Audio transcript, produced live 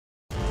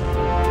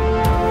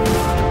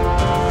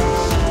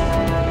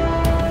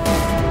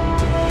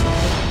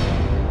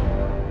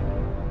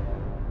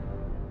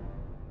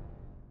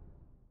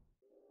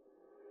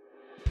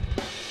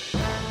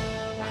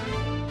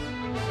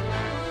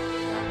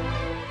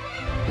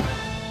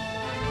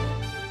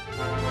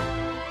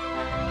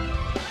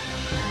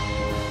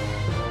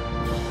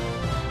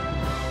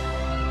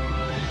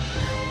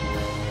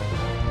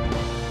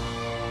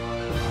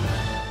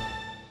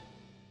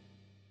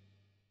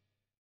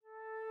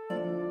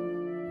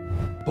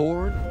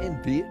Born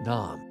in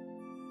Vietnam.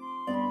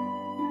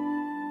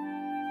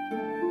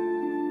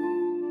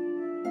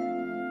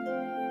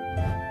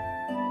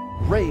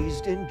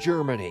 Raised in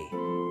Germany.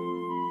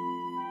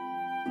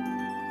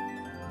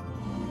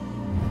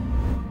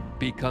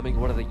 Becoming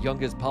one of the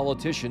youngest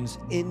politicians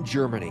in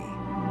Germany.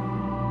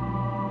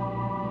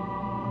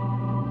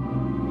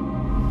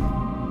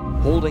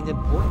 Holding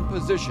important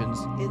positions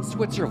in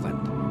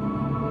Switzerland.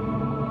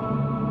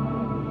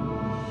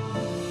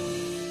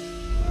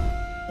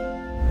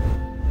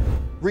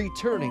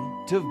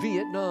 Returning to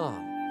Vietnam.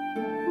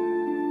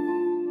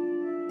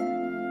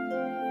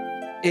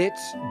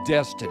 It's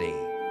destiny.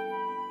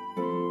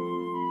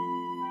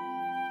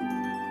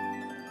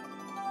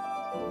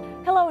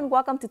 Hello and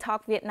welcome to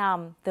Talk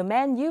Vietnam. The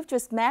man you've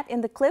just met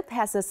in the clip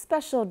has a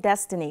special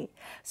destiny.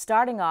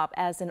 Starting off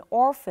as an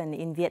orphan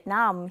in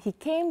Vietnam, he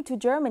came to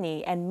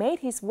Germany and made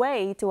his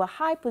way to a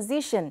high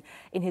position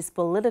in his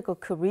political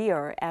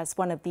career as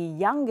one of the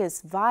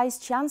youngest Vice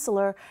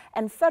Chancellor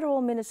and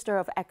Federal Minister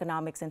of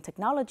Economics and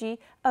Technology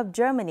of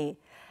Germany,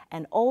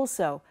 and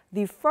also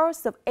the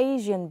first of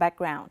Asian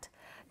background.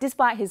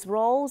 Despite his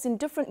roles in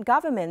different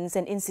governments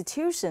and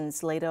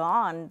institutions later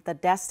on, the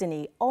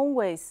destiny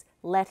always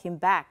led him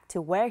back to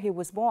where he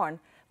was born,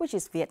 which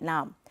is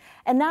Vietnam.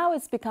 And now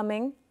it's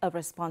becoming a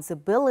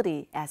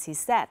responsibility, as he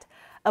said,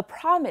 a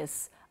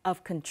promise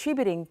of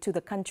contributing to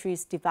the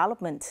country's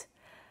development.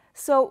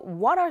 So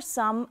what are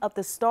some of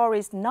the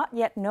stories not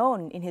yet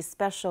known in his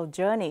special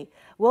journey?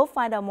 We'll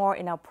find out more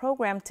in our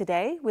program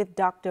today with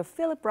Dr.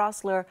 Philipp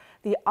Rösler,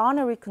 the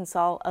Honorary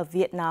Consul of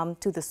Vietnam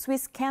to the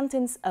Swiss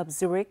cantons of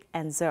Zurich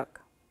and Zurich.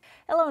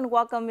 Hello and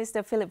welcome,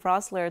 Mr. Philipp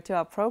Rösler, to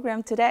our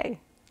program today.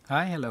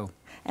 Hi, hello.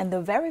 And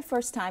the very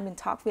first time in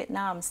Talk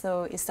Vietnam,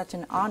 so it's such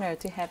an honor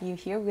to have you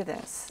here with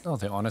us. Oh,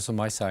 the honor's on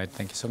my side.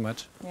 Thank you so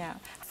much. Yeah.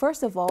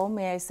 First of all,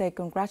 may I say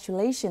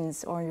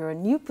congratulations on your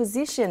new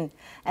position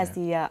as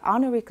the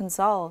Honorary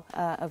Consul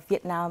of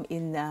Vietnam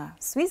in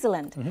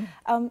Switzerland.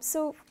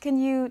 So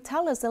can you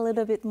tell us a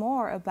little bit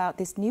more about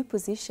this new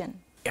position?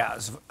 Yeah,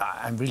 so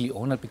I'm really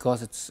honored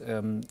because it's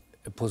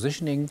a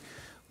positioning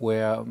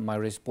where my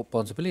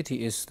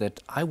responsibility is that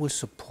I will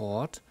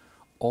support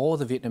all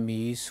the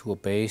Vietnamese who are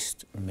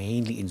based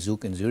mainly in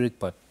Zug and Zurich,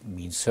 but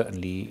means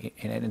certainly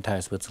in entire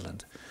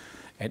Switzerland.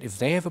 And if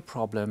they have a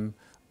problem,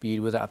 be it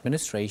with the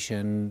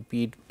administration,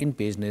 be it in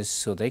business,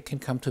 so they can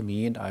come to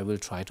me and I will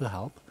try to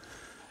help.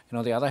 And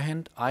on the other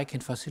hand, I can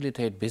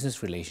facilitate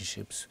business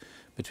relationships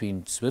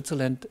between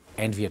Switzerland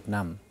and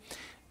Vietnam.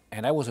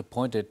 And I was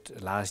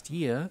appointed last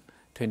year,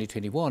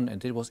 2021,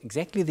 and it was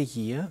exactly the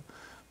year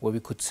where we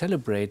could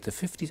celebrate the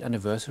 50th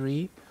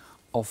anniversary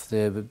of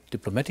the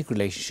diplomatic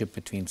relationship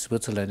between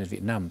Switzerland and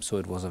Vietnam. So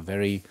it was a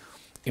very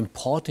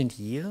important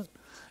year,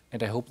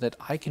 and I hope that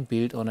I can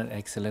build on an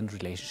excellent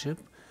relationship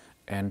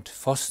and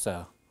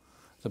foster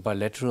the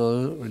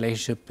bilateral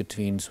relationship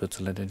between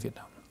Switzerland and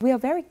Vietnam. We are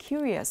very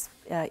curious,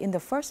 in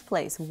the first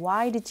place,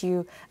 why did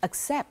you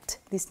accept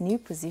this new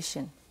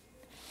position?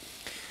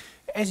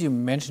 As you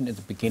mentioned at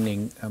the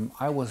beginning,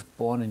 I was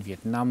born in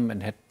Vietnam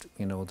and had,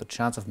 the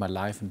chance of my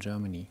life in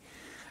Germany.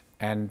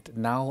 And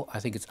now I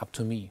think it's up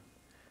to me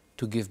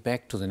to give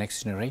back to the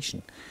next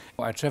generation.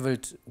 I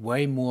traveled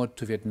way more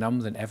to Vietnam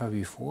than ever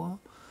before.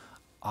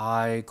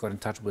 I got in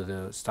touch with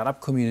the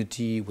startup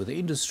community, with the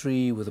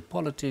industry, with the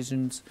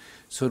politicians.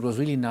 So it was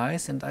really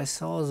nice, and I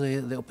saw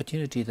the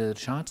opportunity, the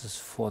chances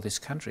for this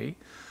country.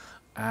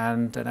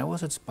 And I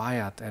was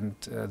inspired, and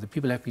the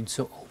people have been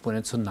so open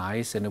and so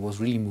nice, and I was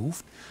really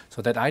moved.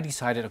 So that I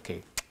decided,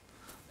 okay,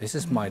 this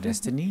is my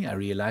destiny. I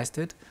realized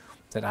it,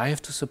 that I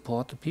have to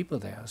support the people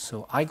there.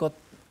 So I got,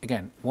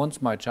 again,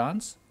 once my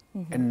chance,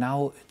 and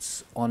now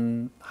it's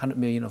on 100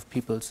 million of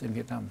peoples in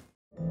Vietnam.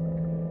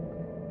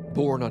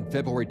 Born on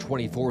February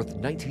 24th,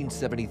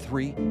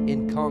 1973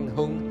 in Con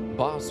Hung,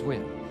 Ba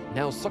Xuyen,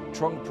 now Suc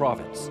Trung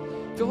Province,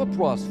 Philipp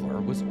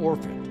Rösler was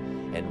orphaned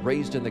and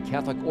raised in the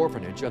Catholic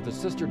orphanage of the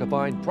Sister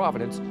Divine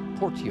Providence,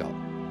 Portio.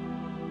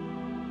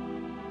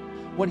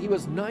 When he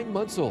was 9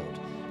 months old,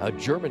 a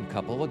German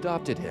couple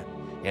adopted him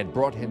and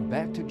brought him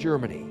back to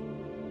Germany.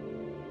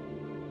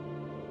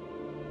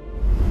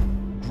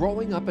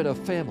 Growing up in a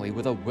family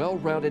with a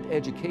well-rounded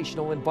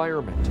educational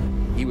environment,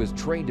 he was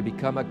trained to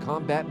become a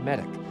combat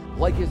medic,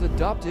 like his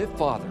adoptive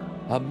father,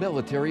 a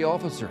military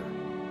officer.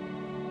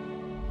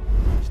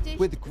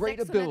 With great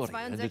ability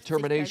and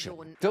determination,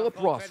 Philipp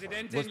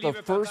Rösler was the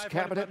first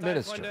cabinet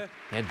minister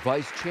and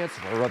vice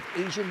chancellor of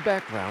Asian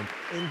background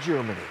in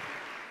Germany.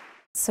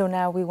 So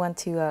now we want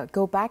to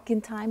go back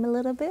in time a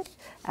little bit,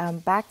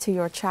 back to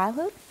your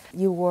childhood.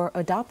 You were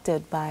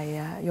adopted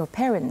by your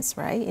parents,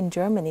 right, in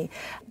Germany.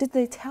 Did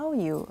they tell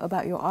you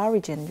about your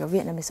origin, your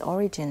Vietnamese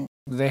origin?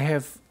 They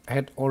have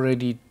had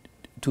already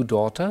 2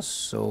 daughters,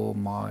 so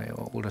my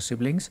older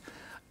siblings.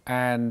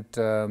 And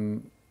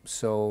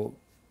so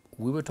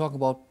we were talking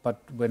about, but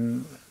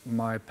when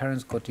my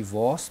parents got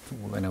divorced,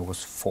 when I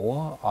was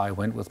 4, I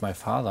went with my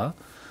father,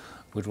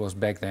 which was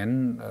back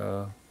then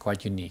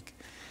quite unique.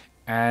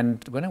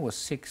 And when I was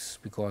 6,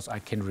 because I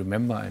can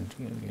remember, and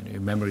your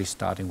memory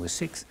starting with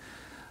 6,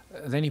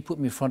 Then he put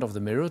me in front of the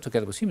mirror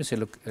together with him and said,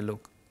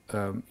 look,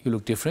 you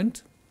look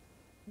different,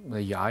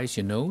 your eyes,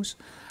 your nose.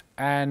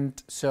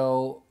 And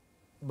so,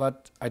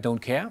 but I don't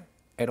care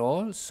at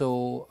all,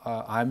 so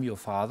I'm your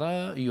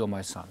father, you're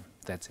my son,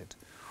 that's it.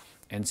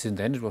 And since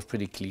then it was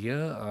pretty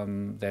clear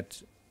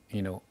that,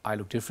 you know, I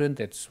look different.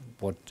 That's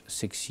what a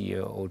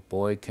 6-year-old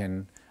boy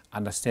can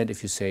understand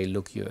if you say,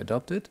 look, you're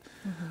adopted.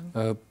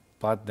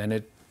 But then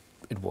it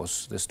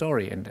was the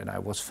story, and I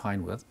was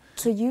fine with.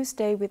 So you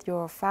stay with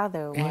your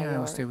father while I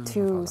your stay with my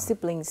two father.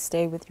 siblings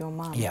stay with your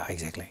mom? Yeah,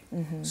 exactly.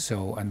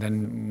 So, and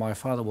then my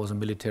father was a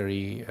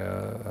military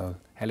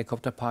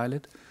helicopter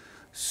pilot.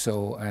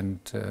 So, and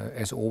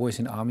as always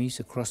in armies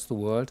across the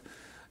world,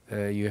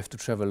 you have to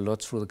travel a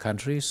lot through the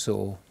country.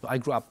 So I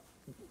grew up,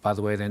 by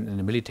the way, then in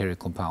a military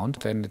compound.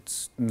 Then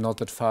it's not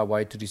that far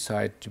away to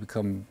decide to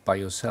become by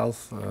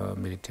yourself a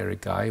military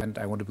guy. And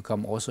I want to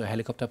become also a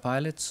helicopter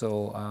pilot.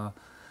 So,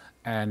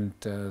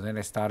 then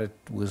I started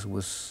with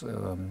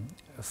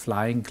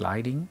flying,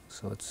 gliding.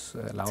 So it's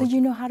allowed. So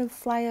you know how to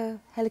fly a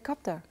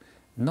helicopter?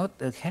 Not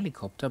a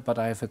helicopter, but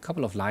I have a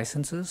couple of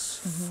licenses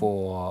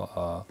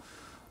for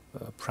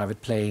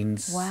private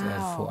planes,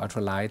 for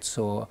ultralight.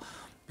 So,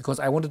 because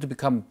I wanted to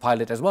become a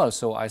pilot as well,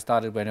 so I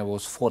started when I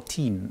was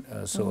 14.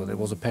 So there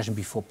was a passion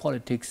before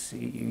politics,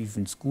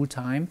 even school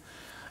time.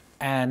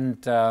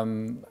 And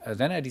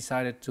then I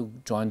decided to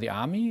join the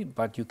army,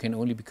 but you can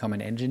only become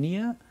an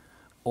engineer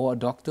or a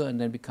doctor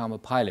and then become a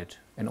pilot.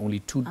 And only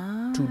two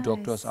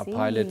doctors are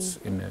pilots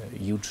in a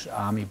huge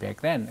army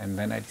back then. And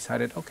then I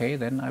decided, okay,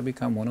 then I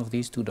become one of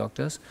these 2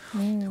 doctors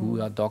who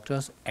are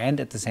doctors and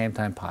at the same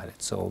time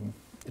pilots. So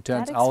it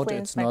turns out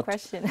it's not.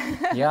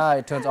 Yeah,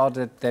 it turns out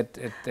that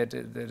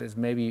is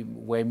maybe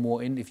way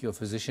more in if you're a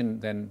physician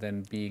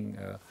than being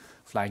a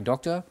flying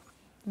doctor.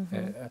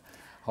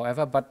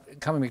 However, but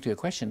coming back to your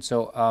question,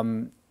 so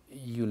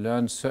you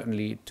learn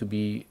certainly to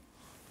be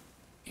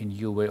in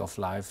your way of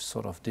life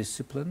sort of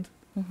disciplined,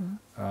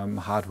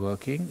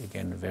 hardworking,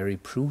 again very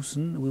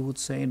Prussian we would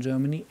say in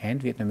Germany,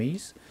 and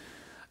Vietnamese,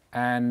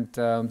 and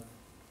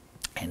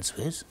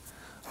Swiss,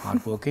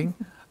 hardworking.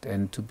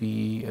 And to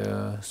be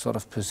sort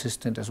of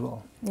persistent as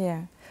well.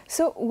 Yeah.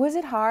 So was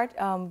it hard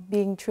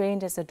being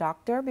trained as a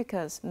doctor?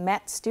 Because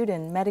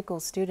medical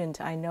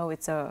student, I know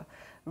it's a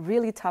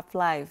really tough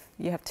life.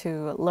 You have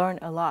to learn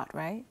a lot,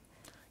 right?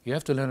 You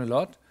have to learn a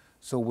lot.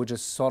 So which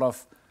is sort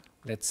of,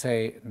 let's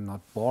say,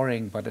 not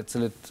boring, but it's a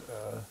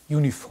little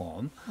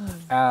uniform.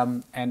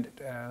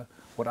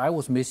 What I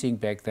was missing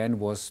back then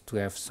was to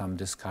have some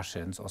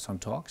discussions or some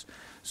talks.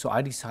 So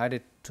I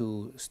decided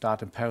to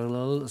start in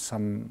parallel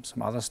some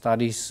other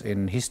studies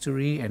in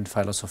history and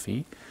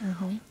philosophy,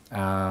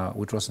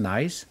 which was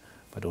nice,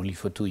 but only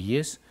for 2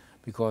 years,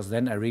 because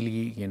then I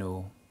really, you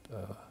know,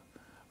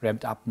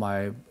 ramped up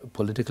my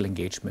political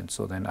engagement.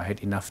 So then I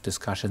had enough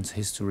discussions,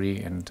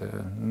 history and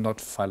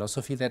not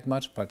philosophy that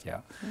much, but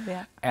yeah.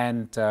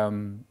 And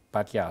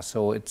but yeah,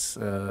 so it's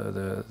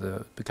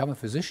the become a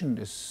physician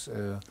is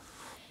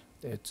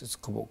it's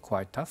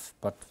quite tough,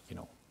 but you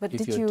know. But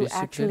did you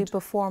actually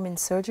perform in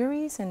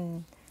surgeries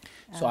and?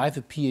 So I have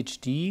a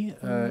PhD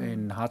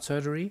in heart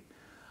surgery,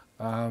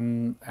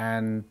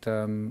 and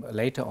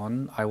later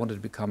on I wanted to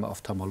become an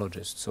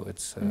ophthalmologist. So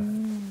it's a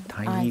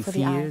tiny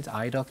field,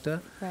 eye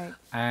doctor, right?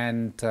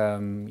 And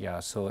yeah,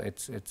 so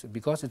it's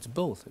because it's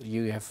both.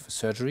 You have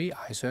surgery,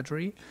 eye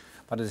surgery,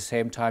 but at the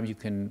same time you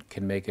can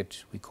make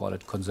it. We call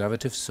it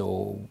conservative,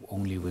 so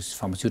only with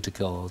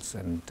pharmaceuticals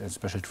and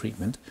special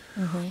treatment,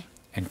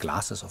 and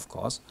glasses, of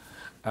course.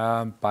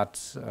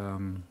 But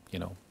you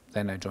know.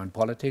 Then I joined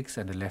politics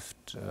and I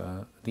left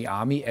the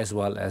army as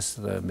well as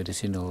the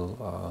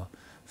medicinal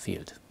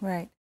field.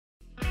 Right.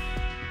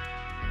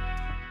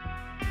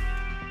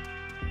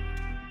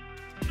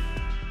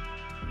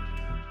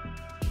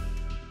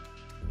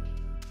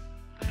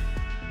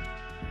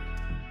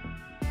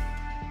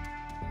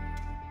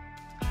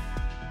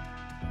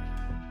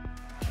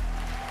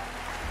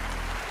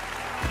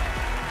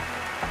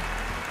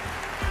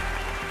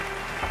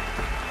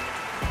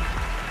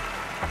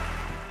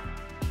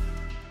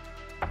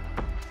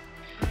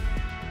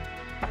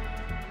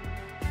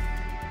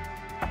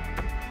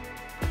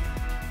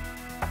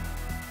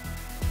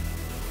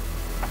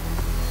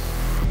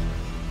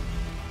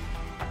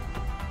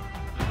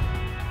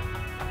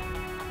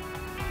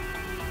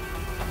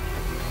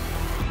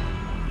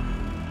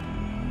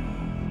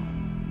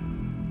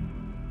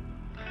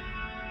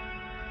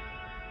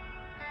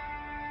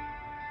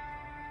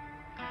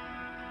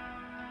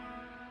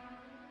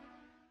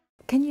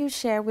 Can you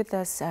share with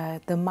us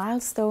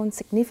the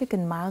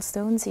significant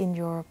milestones in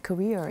your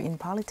career in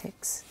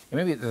politics?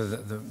 Maybe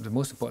the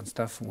most important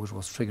stuff which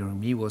was triggering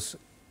me was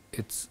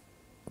it's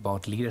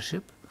about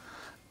leadership.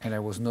 And I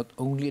was not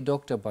only a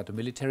doctor, but a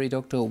military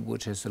doctor,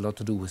 which has a lot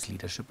to do with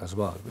leadership as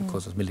well,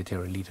 because of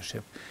military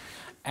leadership.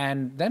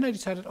 And then I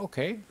decided,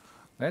 okay,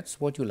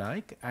 that's what you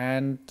like.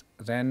 And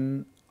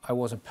then I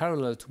was in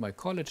parallel to my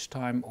college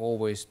time,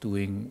 always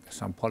doing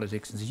some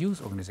politics in the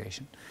youth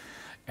organization.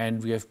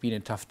 And we have been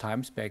in tough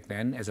times back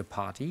then as a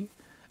party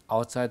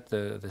outside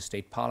the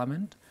state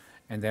parliament.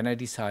 And then I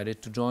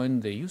decided to join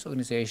the youth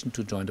organization,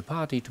 to join the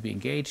party, to be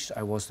engaged.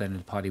 I was then in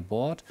the party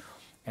board,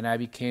 and I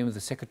became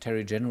the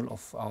secretary general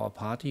of our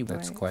party.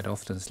 That's quite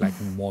often, it's like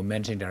more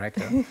managing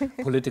director,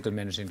 political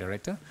managing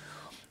director.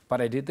 But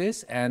I did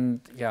this,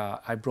 and yeah,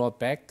 I brought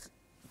back,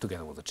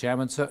 together with the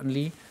chairman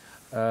certainly,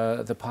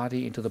 the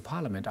party into the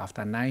parliament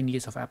after 9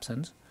 years of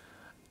absence.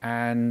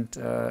 And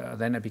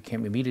then I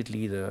became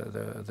immediately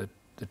the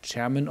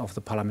chairman of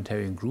the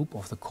parliamentarian group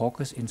of the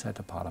caucus inside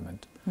the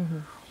parliament.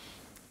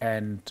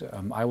 And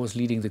I was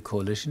leading the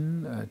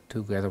coalition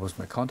together with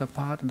my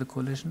counterpart in the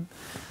coalition.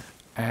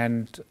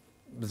 And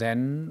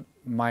then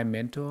my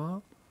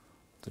mentor,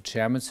 the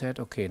chairman, said,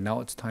 okay,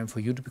 now it's time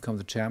for you to become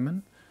the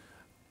chairman.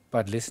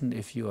 But listen,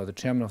 if you are the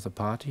chairman of the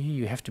party,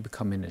 you have to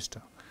become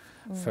minister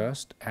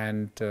first.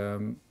 And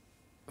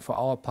for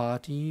our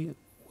party,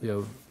 we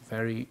are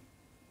very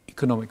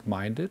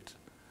economic-minded,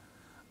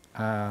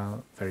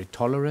 very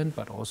tolerant,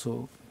 but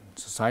also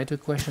societal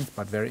questions,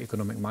 but very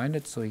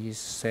economic-minded. So he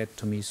said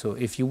to me, so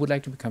if you would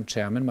like to become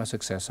chairman, my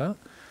successor,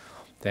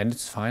 then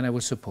it's fine, I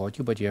will support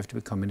you, but you have to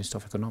become Minister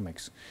of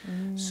Economics.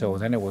 So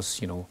then it was,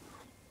 you know,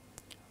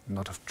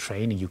 not of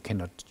training, you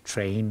cannot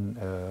train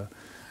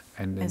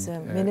as a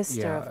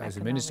minister of as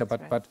a minister,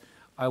 but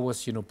I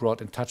was, you know,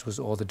 brought in touch with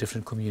all the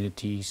different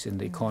communities in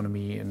the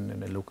economy in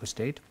the local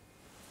state.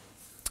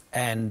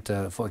 And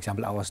for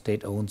example, our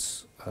state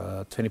owns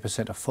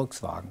 20% of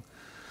Volkswagen.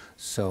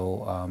 So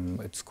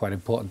it's quite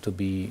important to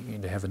be, you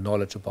know, have a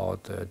knowledge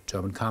about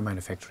German car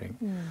manufacturing.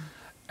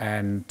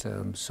 And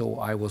so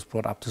I was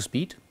brought up to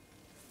speed.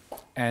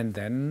 And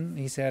then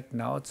he said,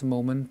 now it's a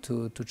moment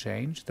to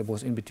change. There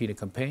was in between a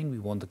campaign, we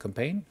won the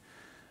campaign.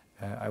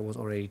 I was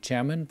already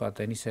chairman, but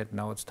then he said,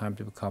 now it's time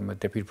to become a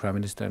deputy prime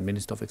minister and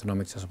minister of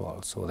economics as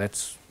well. So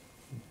that's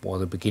was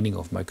the beginning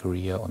of my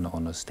career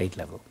on a state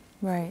level.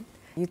 Right.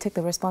 You took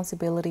the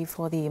responsibility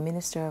for the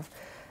Minister of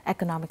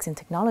Economics and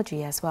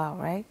Technology as well,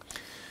 right?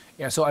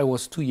 Yeah, so I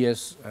was 2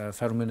 years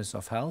Federal Minister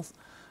of Health.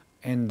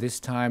 And this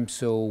time,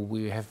 so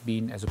we have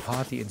been as a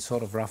party in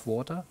sort of rough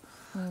water.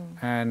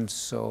 And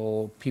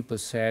so people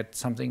said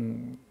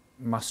something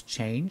must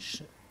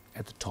change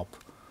at the top.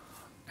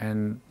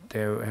 And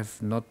there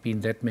have not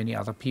been that many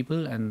other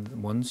people. And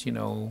once, you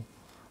know,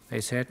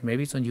 they said,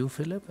 maybe it's on you,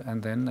 Philipp.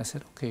 And then I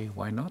said, okay,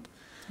 why not?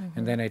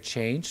 And then I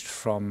changed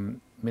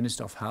from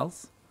Minister of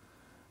Health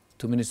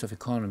to Minister of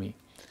Economy.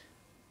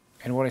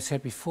 And what I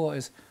said before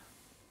is,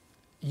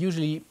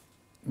 usually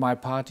my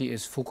party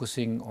is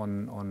focusing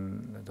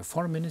on the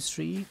Foreign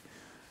Ministry,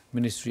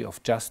 Ministry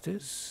of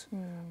Justice,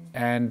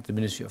 and the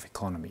Ministry of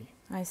Economy.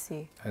 I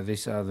see.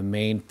 These are the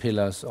main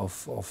pillars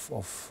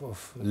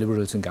of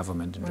liberals in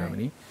government in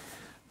Germany.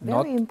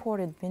 Very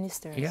important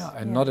ministers. Yeah,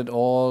 and not at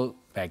all,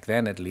 back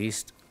then at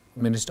least,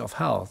 Minister of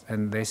Health.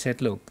 And they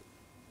said, look,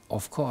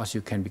 of course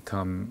you can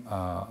become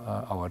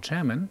our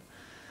chairman,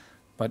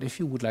 but if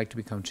you would like to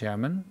become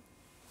chairman,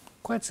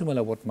 quite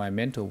similar what my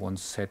mentor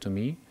once said to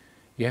me,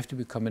 you have to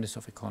become Minister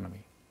of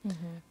Economy.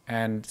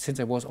 And since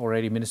I was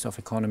already Minister of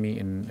Economy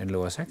in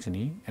Lower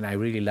Saxony, and I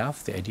really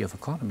loved the idea of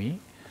economy,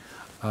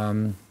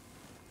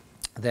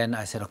 then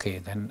I said, okay,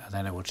 then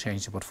I will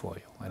change the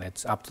portfolio. And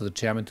it's up to the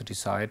chairman to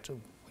decide,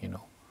 you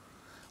know,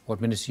 what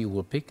ministry you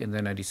will pick. And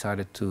then I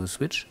decided to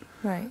switch.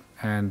 Right.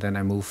 And then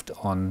I moved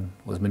on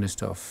with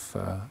Minister of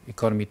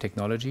Economy,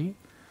 Technology,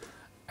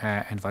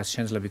 and Vice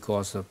Chancellor,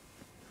 because the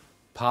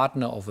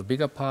partner of a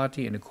bigger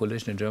party in a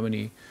coalition in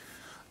Germany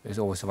is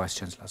always the Vice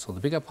Chancellor. So the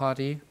bigger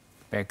party,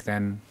 back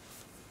then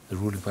the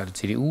ruling party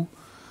CDU,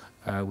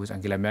 with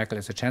Angela Merkel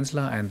as the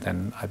Chancellor, and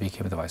then I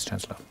became the Vice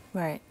Chancellor.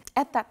 Right.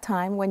 At that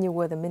time, when you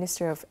were the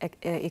Minister of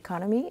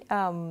Economy,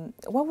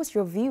 what was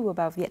your view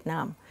about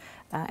Vietnam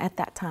at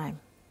that time?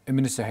 A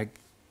minister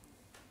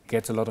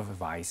gets a lot of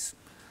advice,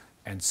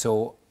 and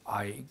so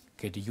I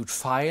get a huge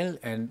file,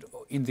 and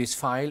in this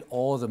file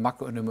all the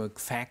macroeconomic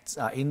facts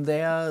are in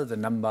there, the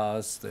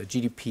numbers, the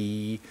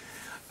GDP,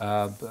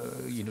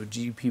 you know,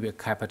 GDP per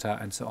capita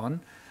and so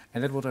on.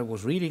 And that's what I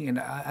was reading, and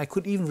I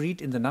could even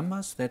read in the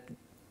numbers that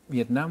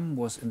Vietnam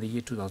was in the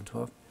year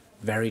 2012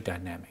 very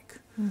dynamic.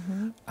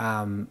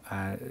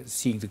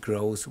 Seeing the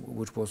growth,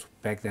 which was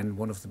back then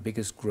one of the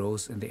biggest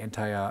growths in the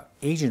entire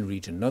Asian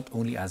region, not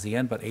only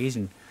ASEAN but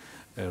Asian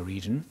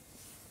region.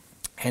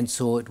 And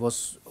so it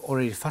was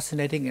already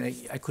fascinating, and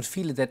I could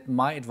feel that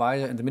my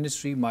advisor in the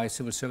ministry, my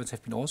civil servants,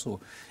 have been also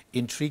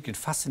intrigued and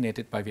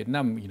fascinated by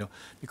Vietnam, you know,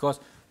 because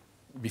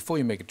before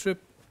you make a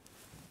trip,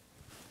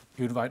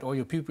 you invite all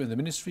your people in the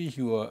ministry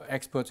who are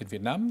experts in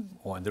Vietnam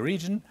or in the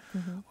region,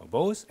 or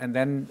both, and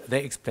then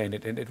they explain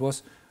it. And it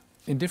was,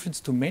 in difference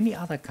to many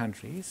other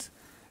countries,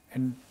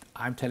 and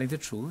I'm telling the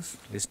truth,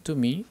 listen to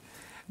me,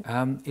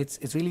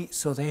 it's really,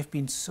 so they have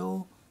been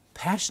so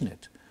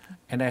passionate,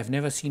 and I have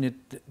never seen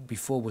it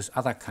before with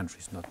other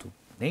countries, not to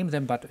name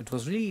them, but it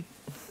was really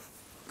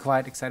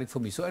quite exciting for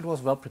me. So it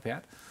was well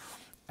prepared,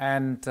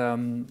 and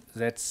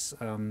that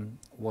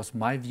was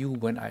my view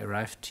when I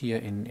arrived here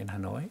in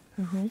Hanoi.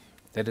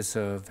 That is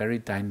a very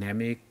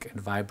dynamic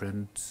and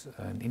vibrant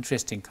and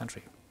interesting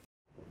country.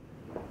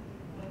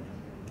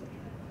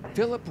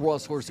 Philipp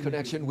Rösler's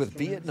connection with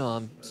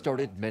Vietnam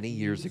started many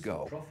years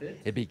ago.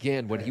 It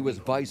began when he was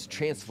Vice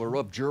Chancellor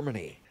of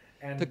Germany.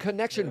 The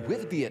connection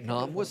with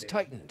Vietnam was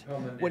tightened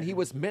when he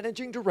was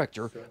Managing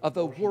Director of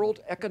the World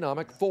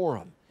Economic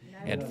Forum,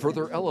 and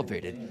further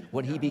elevated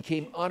when he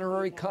became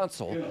Honorary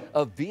Consul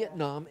of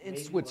Vietnam in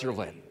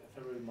Switzerland.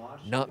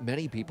 Not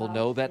many people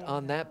know that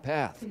on that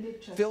path,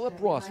 Philipp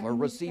Rösler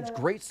received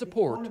great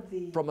support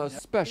from a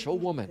special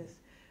woman.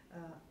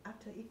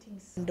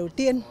 Đầu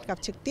tiên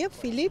gặp trực tiếp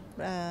Philipp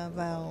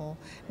vào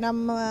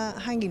năm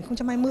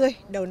 2020,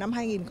 đầu năm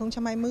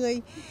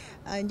 2020,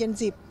 nhân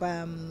dịp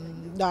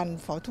đoàn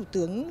Phó Thủ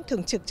tướng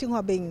Thường trực Trương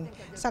Hòa Bình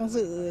sang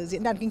dự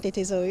Diễn đàn Kinh tế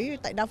Thế giới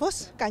tại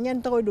Davos. Cá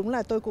nhân tôi đúng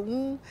là tôi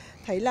cũng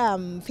thấy là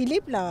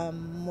Philipp là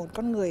một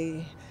con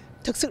người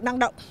thực sự năng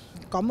động,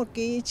 có một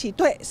cái trí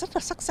tuệ rất là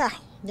sắc sảo,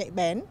 nhạy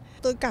bén.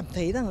 Tôi cảm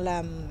thấy rằng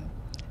là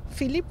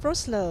Philipp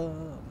Rösler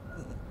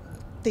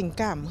tình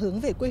cảm hướng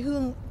về quê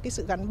hương, cái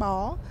sự gắn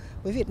bó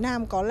với Việt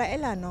Nam có lẽ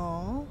là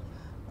nó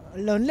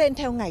lớn lên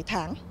theo ngày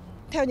tháng,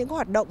 theo những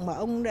hoạt động mà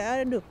ông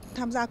đã được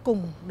tham gia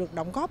cùng, được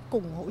đóng góp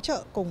cùng, hỗ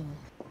trợ cùng.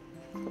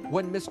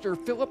 When Mr.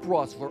 Philipp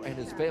Rösler and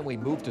his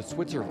family moved to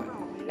Switzerland,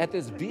 at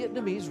this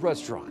Vietnamese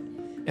restaurant,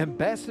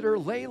 Ambassador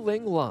Lê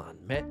Linh Lan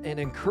met and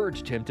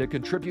encouraged him to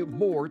contribute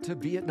more to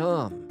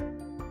Vietnam.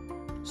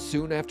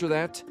 Soon after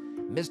that,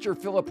 Mr.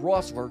 Philipp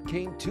Rösler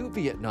came to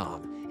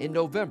Vietnam in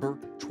November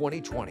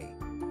 2020.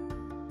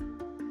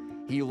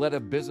 He led a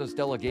business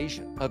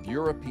delegation of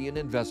European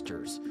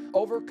investors,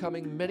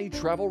 overcoming many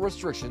travel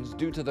restrictions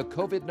due to the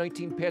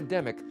COVID-19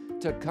 pandemic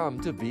to come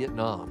to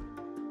Vietnam.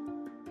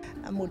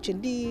 Một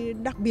chuyến đi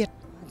đặc biệt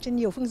trên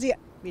nhiều phương diện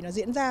vì nó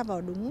diễn ra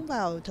đúng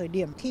vào thời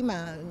điểm khi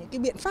mà những cái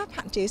biện pháp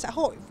hạn chế xã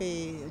hội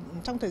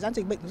trong thời gian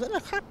dịch bệnh rất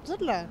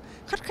là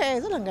khắt khe,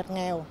 rất là ngặt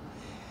nghèo.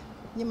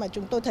 Nhưng mà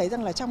chúng tôi thấy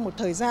rằng là trong một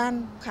thời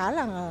gian khá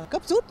là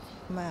gấp rút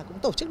mà cũng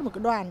tổ chức một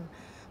cái đoàn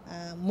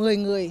 10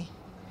 người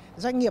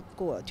doanh nghiệp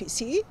của Thụy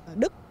Sĩ,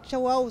 Đức,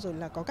 châu Âu rồi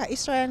là có cả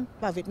Israel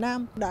và Việt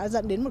Nam đã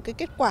dẫn đến một cái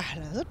kết quả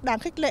là rất đáng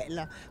khích lệ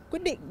là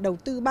quyết định đầu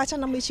tư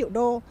 350 triệu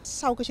đô.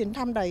 Sau cái chuyến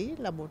thăm đấy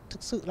là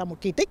thực sự là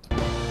một kỳ tích.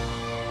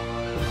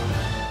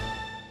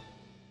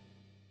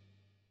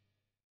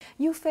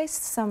 You faced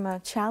some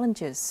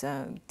challenges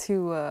to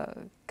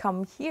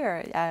come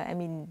here, I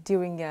mean,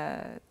 during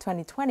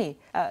 2020.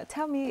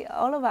 Tell me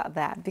all about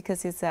that,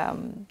 because it's,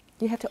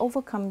 you had to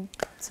overcome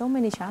so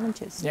many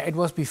challenges. Yeah, it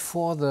was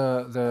before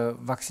the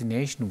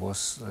vaccination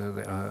was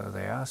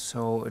there,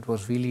 so it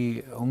was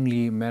really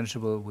only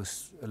manageable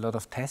with a lot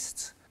of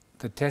tests.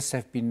 The tests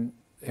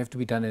have to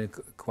be done in a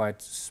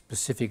quite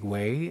specific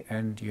way,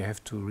 and you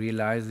have to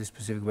realize the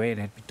specific way, and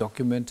it had to be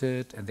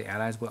documented, and the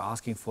airlines were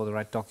asking for the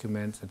right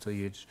documents, and so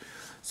you had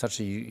such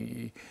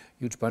a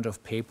huge bunch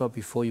of paper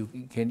before you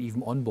can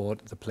even onboard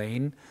the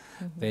plane.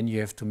 Then you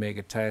have to make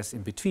a test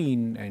in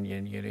between, and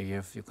you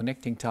have your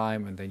connecting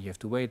time, and then you have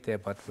to wait there,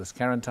 but with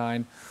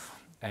quarantine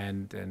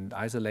and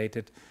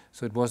isolated.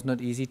 So it was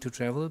not easy to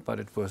travel, but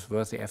it was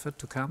worth the effort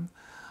to come.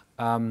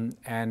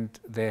 And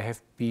there have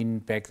been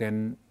back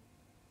then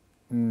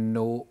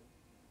no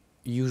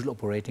usual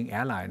operating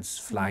airlines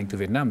flying to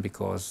Vietnam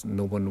because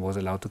no one was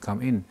allowed to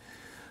come in.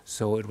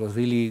 So it was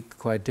really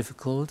quite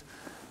difficult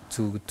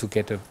to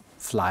get a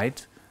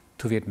flight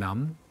to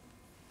Vietnam.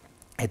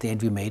 At the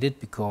end we made it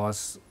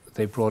because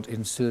they brought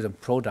in certain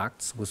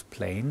products with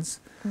planes,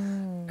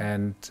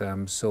 and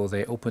so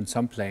they opened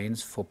some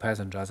planes for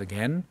passengers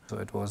again. So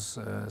it was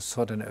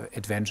sort of an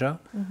adventure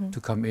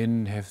to come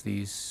in, have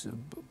these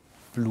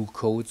blue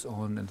coats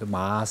on and the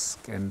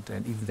mask and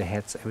even the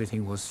hats,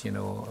 everything was,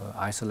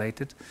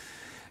 isolated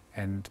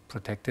and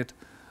protected.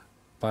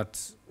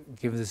 But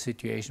given the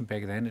situation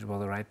back then, it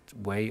was the right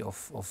way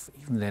of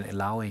even then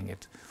allowing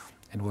it,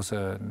 and was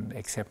an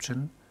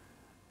exception,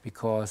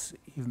 because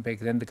even back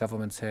then the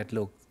government said,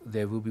 look,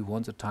 there will be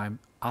once a time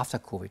after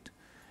COVID,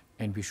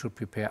 and we should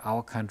prepare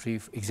our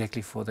country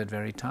exactly for that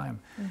very time.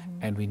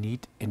 And we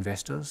need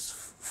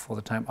investors for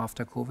the time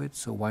after COVID,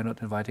 so why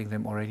not inviting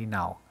them already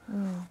now?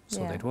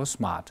 So that was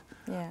smart,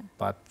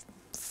 but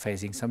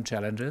facing some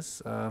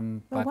challenges.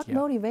 But what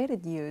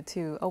motivated you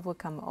to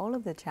overcome all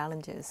of the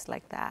challenges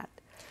like that?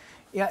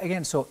 Yeah,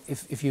 again, so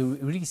if you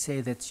really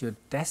say that's your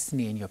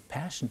destiny and your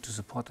passion to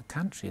support the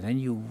country, then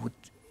you would,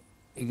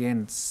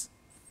 again,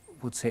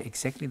 would say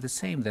exactly the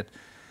same, that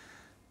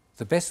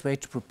the best way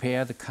to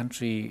prepare the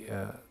country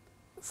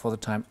for the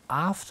time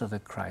after the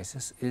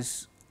crisis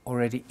is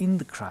already in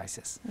the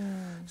crisis.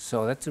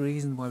 So that's the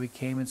reason why we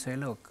came and say,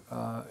 look,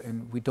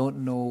 and we don't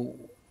know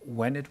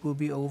when it will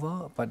be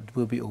over, but it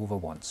will be over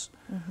once.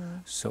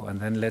 So, and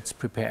then let's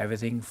prepare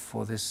everything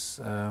for this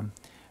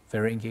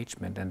very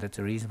engagement. And that's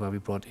the reason why we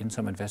brought in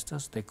some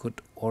investors. They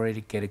could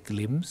already get a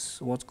glimpse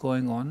of what's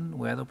going on,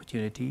 where the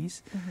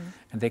opportunities,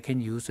 and they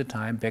can use the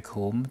time back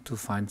home to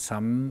find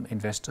some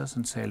investors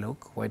and say,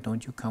 look, why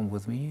don't you come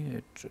with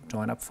me,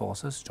 join up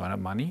forces, join up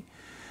money,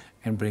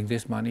 and bring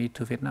this money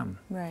to Vietnam.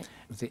 Right.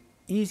 The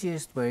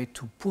easiest way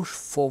to push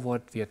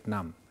forward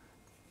Vietnam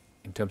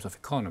in terms of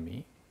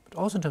economy, but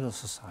also in terms of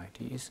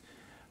society, is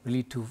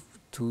really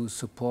to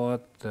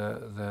support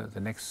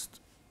the next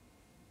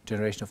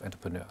generation of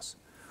entrepreneurs.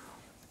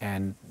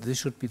 And this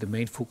should be the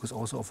main focus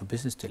also of a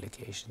business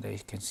delegation. They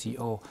can see,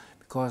 oh,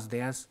 because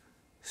there's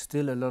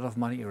still a lot of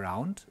money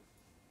around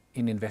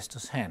in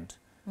investors' hand.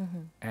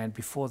 And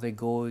before they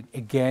go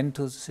again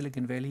to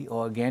Silicon Valley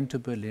or again to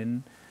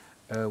Berlin,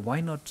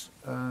 why not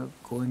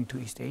going to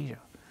East Asia?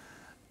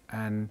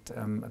 And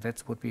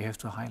that's what we have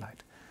to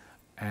highlight.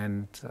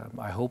 And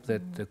I hope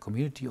that the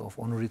community of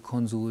honorary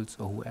consuls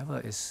or whoever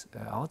is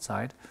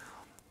outside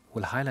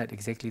will highlight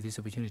exactly these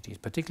opportunities,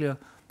 particularly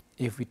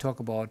if we talk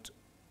about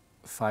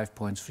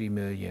 5.3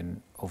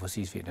 million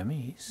overseas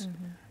Vietnamese.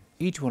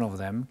 Each one of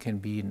them can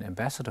be an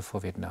ambassador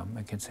for Vietnam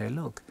and can say,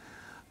 look,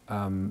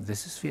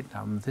 this is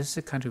Vietnam, this is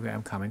the country where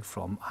I'm coming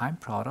from, I'm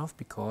proud of,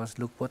 because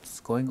look what's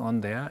going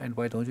on there, and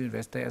why don't you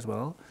invest there as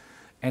well?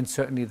 And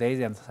certainly they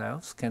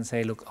themselves can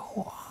say, look,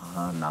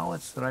 now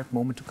it's the right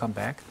moment to come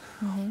back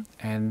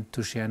and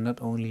to share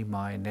not only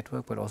my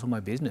network but also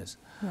my business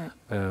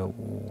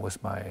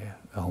with my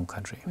home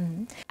country.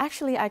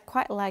 Actually, I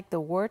quite like the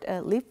word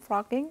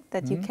leapfrogging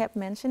that you kept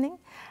mentioning.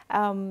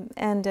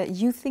 And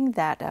you think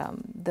that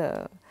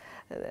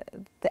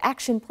the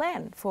action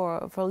plan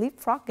for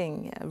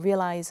leapfrogging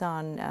relies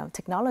on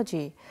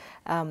technology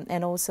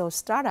and also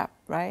startup,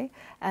 right?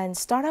 And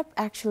startup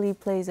actually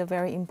plays a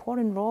very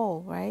important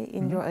role, right,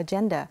 in your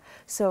agenda.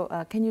 So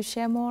can you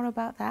share more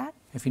about that?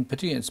 I've been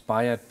particularly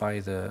inspired by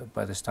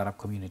the startup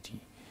community.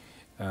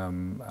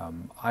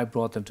 I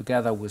brought them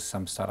together with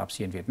some startups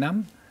here in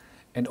Vietnam,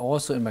 and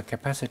also in my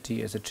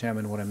capacity as a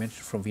chairman, what I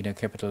mentioned from Vina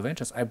Capital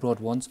Ventures, I brought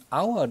once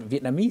our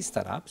Vietnamese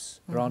startups,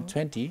 around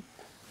 20,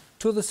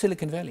 to the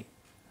Silicon Valley.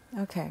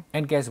 Okay.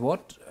 And guess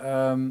what?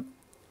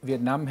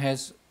 Vietnam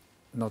has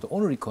not the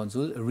honorary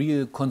consul, a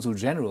real consul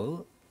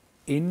general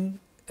in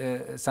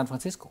San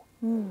Francisco,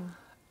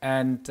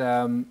 and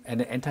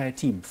an entire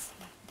team,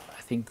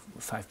 I think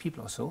 5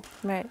 people or so.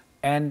 Right.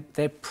 And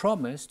they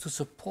promised to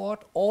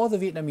support all the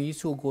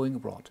Vietnamese who are going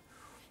abroad,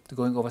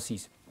 going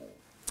overseas.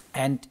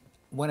 And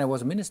when I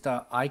was a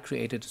minister, I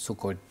created a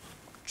so-called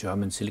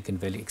German Silicon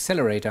Valley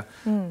accelerator.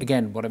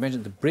 Again, what I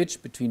mentioned, the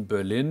bridge between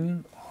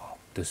Berlin,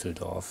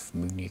 Düsseldorf,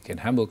 Munich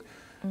and Hamburg,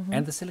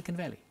 and the Silicon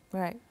Valley.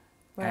 Right.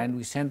 And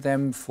we sent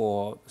them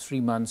for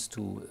 3 months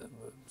to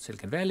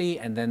Silicon Valley,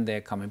 and then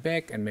they're coming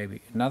back, and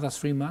maybe another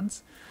 3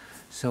 months.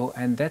 So,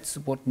 and that's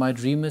what my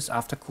dream is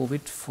after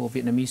COVID for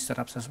Vietnamese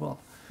startups as well.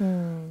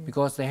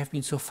 Because they have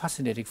been so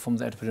fascinating from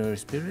the entrepreneurial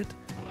spirit.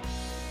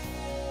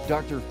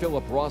 Dr.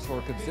 Philipp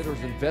Rösler considers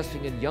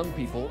investing in young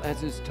people as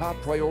his top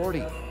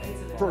priority.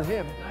 For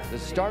him, the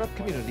startup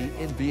community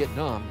in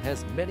Vietnam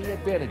has many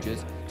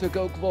advantages to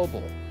go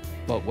global.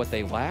 But what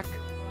they lack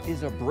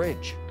is a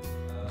bridge.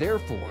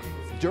 Therefore,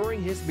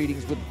 during his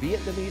meetings with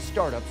Vietnamese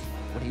startups,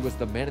 when he was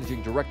the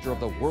managing director of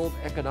the World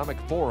Economic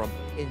Forum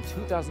in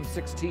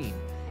 2016,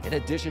 in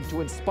addition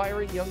to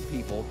inspiring young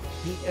people,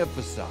 he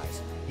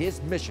emphasized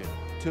his mission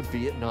to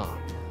Vietnam.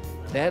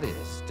 That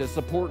is, to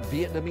support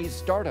Vietnamese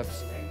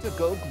startups to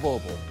go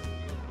global.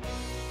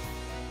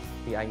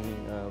 Thì anh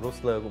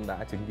Rösler cũng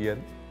đã chứng kiến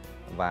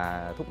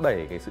và thúc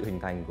đẩy cái sự hình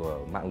thành của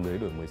mạng lưới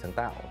đổi mới sáng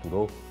tạo thủ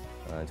đô.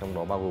 Trong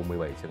đó bao gồm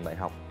 17 trường đại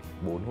học,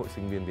 4 hội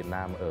sinh viên Việt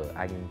Nam ở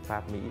Anh,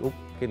 Pháp, Mỹ, Úc,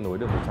 kết nối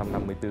được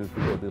 154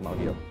 quỹ đầu tư mạo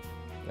hiểm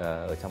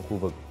ở trong khu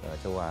vực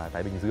châu Á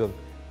Thái Bình Dương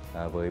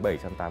với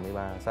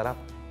 783 startup.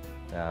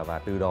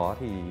 Và từ đó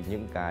thì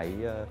những cái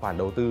khoản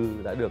đầu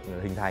tư đã được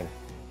hình thành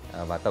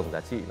và tổng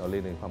giá trị nó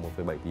lên đến khoảng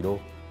 1,7 tỷ đô.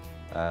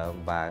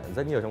 Và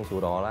rất nhiều trong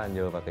số đó là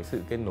nhờ vào cái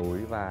sự kết nối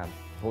và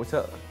hỗ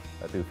trợ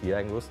từ phía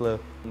anh Rösler.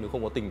 Nếu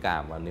không có tình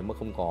cảm và nếu mà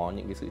không có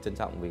những cái sự trân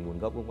trọng về nguồn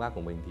gốc gốc gác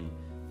của mình thì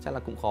chắc là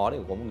cũng khó để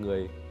có một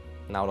người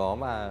nào đó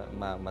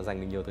mà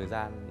dành được nhiều thời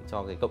gian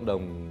cho cái cộng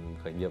đồng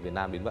khởi nghiệp Việt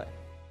Nam đến vậy.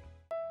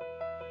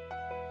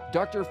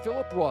 Dr.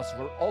 Philipp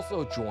Rösler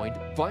also joined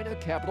Vina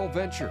Capital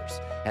Ventures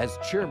as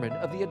chairman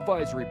of the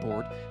advisory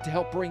board to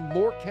help bring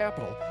more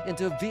capital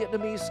into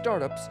Vietnamese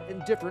startups in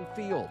different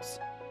fields.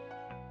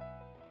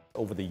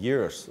 Over the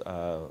years,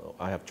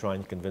 I have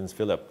tried to convince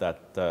Philipp that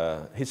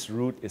his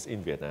root is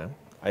in Vietnam.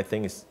 I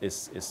think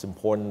it's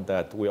important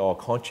that we all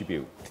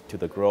contribute to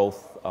the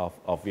growth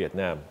of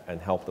Vietnam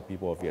and help the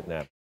people of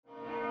Vietnam.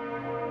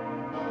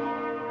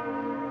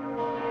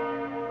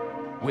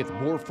 With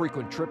more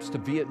frequent trips to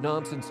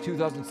Vietnam since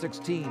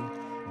 2016,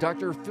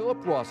 Dr.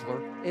 Philipp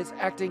Rösler is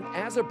acting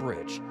as a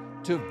bridge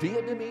to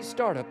Vietnamese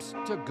startups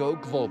to go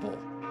global.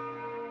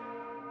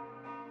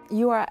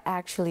 You are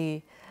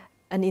actually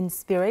an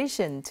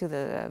inspiration to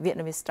the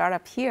Vietnamese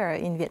startup here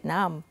in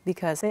Vietnam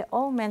because they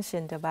all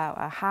mentioned about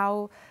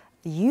how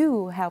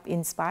you help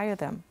inspire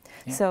them.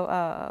 Yeah. So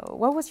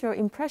what was your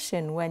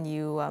impression when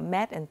you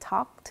met and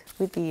talked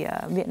with the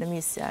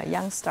Vietnamese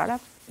young startup?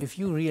 If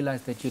you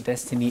realize that your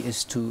destiny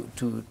is to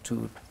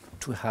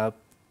help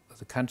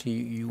the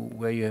country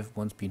where you have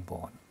once been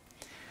born,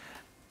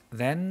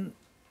 then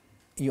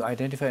you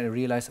identify and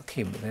realize,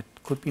 okay, that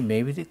could be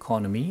maybe the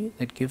economy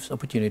that gives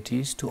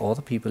opportunities to all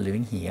the people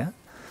living here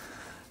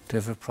to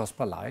have a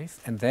prosper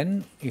life. And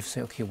then if you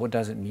say, okay, what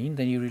does it mean?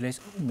 Then you realize,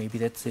 oh, maybe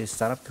that's the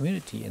startup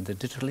community and the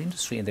digital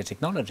industry and the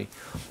technology.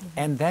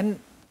 And then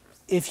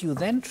if you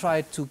then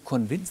try to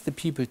convince the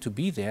people to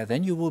be there,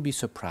 then you will be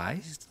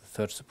surprised. The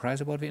third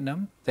surprise about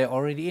Vietnam, they're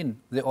already in.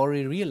 They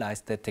already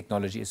realized that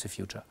technology is the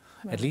future,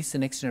 at least the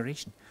next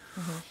generation.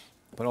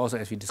 But also,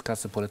 as we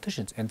discussed, the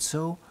politicians. And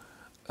so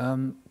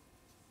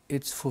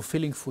it's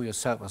fulfilling for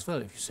yourself as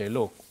well. If you say,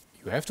 look,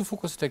 you have to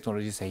focus on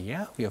technology, you say,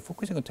 yeah, we are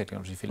focusing on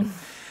technology, Philipp.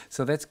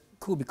 So that's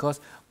cool, because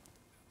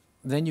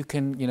then you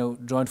can, you know,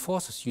 join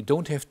forces. You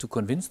don't have to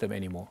convince them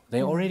anymore.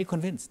 They're already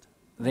convinced.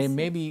 They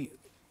may be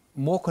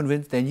more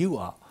convinced than you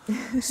are.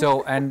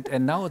 So, and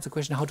now it's a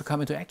question how to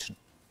come into action.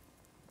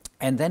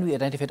 And then we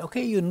identified,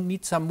 okay, you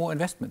need some more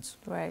investments.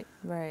 Right,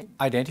 right.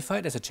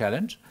 Identified as a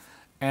challenge.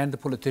 And the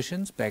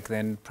politicians, back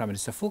then Prime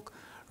Minister Phuc,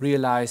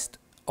 realized,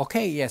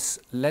 okay, yes,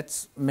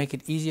 let's make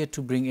it easier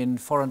to bring in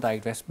foreign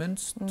direct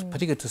investments,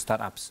 particularly to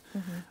startups.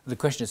 The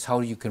question is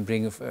how you can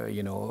bring,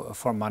 you know,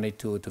 foreign money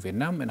to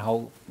Vietnam, and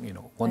how, you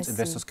know, once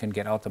investors can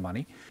get out the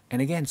money.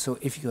 And again, so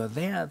if you're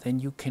there, then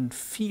you can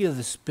feel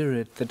the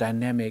spirit, the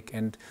dynamic.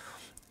 And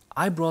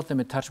I brought them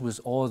in touch with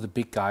all the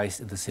big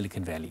guys in the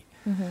Silicon Valley.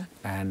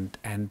 And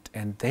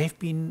they've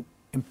been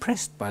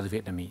impressed by the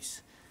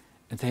Vietnamese.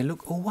 And they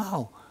look, oh,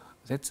 wow.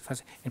 That's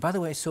fascinating. And by the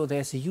way, so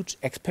there's a huge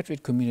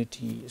expatriate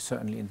community,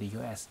 certainly in the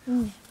US.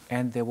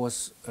 And there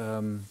was,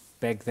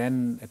 back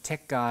then, a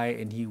tech guy,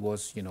 and he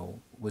was, you know,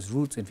 with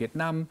roots in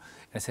Vietnam.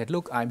 And said,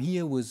 look, I'm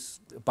here with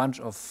a bunch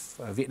of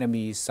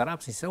Vietnamese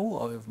startups. He said,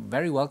 oh,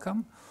 very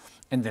welcome.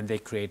 And then they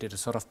created a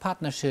sort of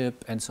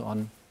partnership and so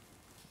on.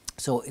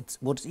 So it's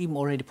what's even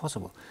already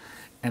possible.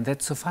 And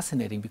that's so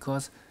fascinating,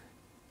 because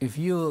if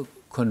you're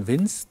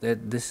convinced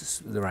that this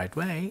is the right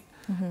way,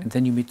 and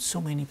then you meet so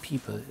many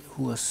people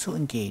who are so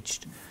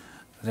engaged,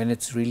 then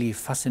it's really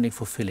fascinating,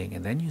 fulfilling.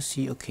 And then you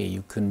see, okay,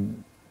 you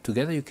can,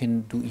 together you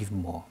can do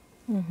even more.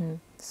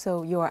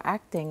 So you are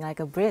acting like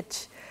a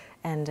bridge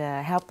and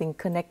helping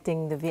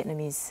connecting the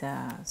Vietnamese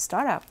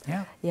startup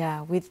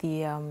with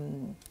the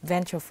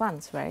venture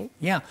funds, right?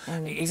 Yeah,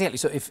 exactly.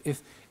 So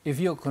if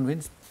you're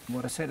convinced,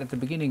 what I said at the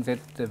beginning, that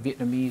the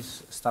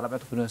Vietnamese startup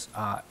entrepreneurs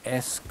are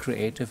as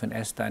creative and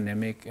as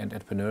dynamic and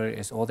entrepreneurial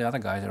as all the other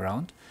guys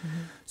around.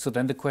 So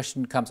then the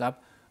question comes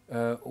up,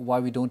 why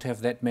we don't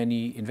have that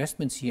many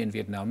investments here in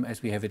Vietnam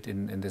as we have it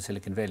in the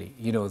Silicon Valley.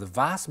 You know, the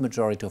vast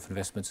majority of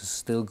investments is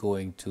still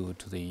going to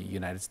the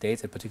United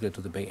States, and particularly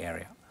to the Bay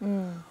Area.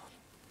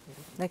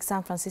 Like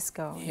San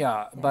Francisco.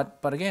 Yeah,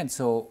 but again,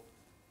 so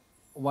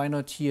why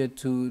not here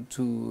to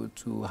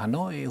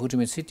Hanoi, Ho Chi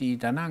Minh City,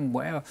 Da Nang,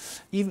 wherever,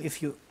 even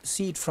if you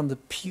see it from the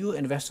pure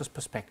investor's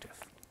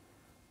perspective,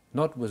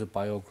 not with a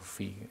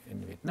biography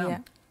in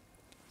Vietnam,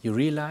 you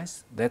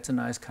realize that's a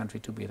nice country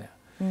to be there.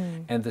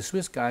 And the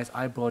Swiss guys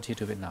I brought here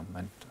to Vietnam,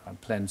 and I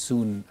plan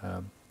soon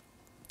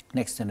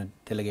next in a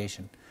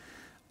delegation,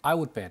 I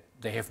would bet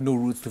they have no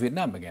roots to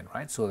Vietnam again,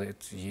 right? So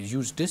it's a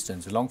huge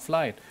distance, a long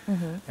flight,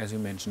 as you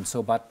mentioned.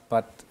 So, but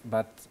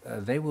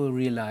they will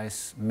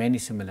realize many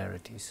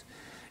similarities.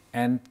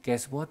 And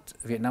guess what?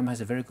 Vietnam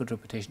has a very good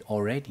reputation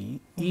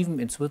already, even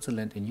in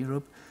Switzerland, in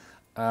Europe,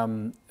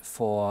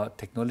 for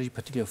technology,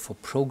 particularly for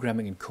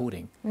programming and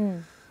coding.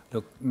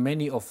 Look,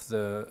 many of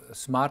the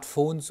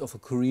smartphones of a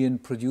Korean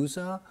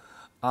producer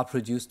are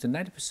produced, in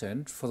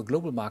 90% for the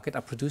global market,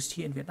 are produced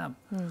here in Vietnam.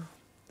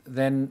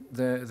 Then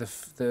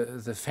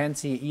the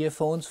fancy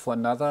earphones for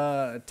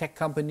another tech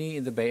company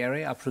in the Bay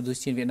Area are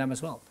produced here in Vietnam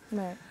as well.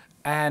 Right.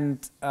 And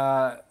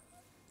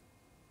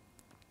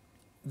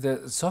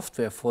the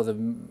software for the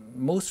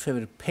most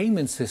favorite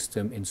payment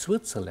system in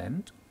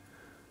Switzerland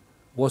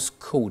was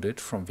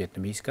coded from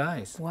Vietnamese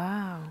guys.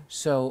 Wow.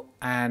 So,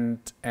 and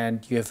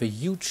you have a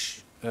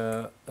huge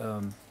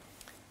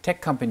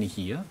tech company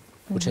here,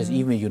 which has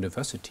even a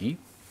university,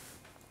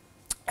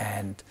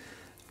 and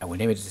I will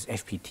name it as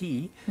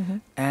FPT,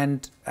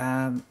 and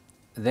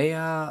they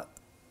are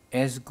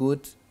as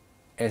good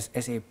as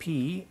SAP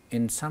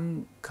in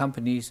some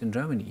companies in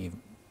Germany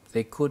even.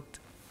 They could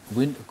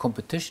win a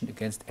competition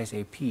against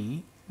SAP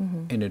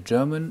in a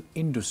German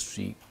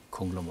industry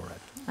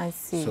conglomerate. I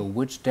see. So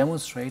which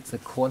demonstrates the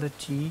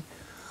quality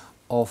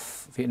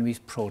of Vietnamese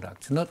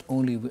products. Not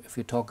only if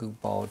we talk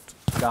about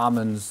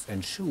garments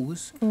and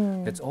shoes,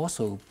 it's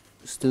also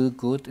still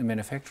good in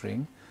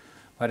manufacturing,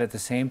 but at the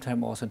same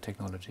time also in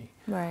technology.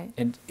 Right.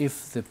 And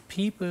if the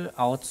people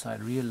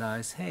outside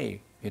realize,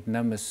 hey,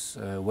 Vietnam is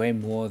way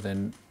more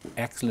than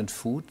excellent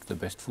food, the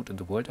best food in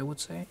the world, I would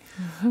say,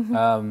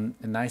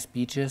 nice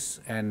beaches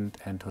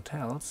and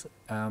hotels,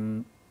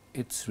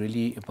 it's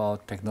really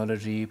about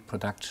technology,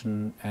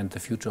 production, and the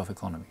future of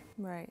economy.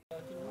 Right.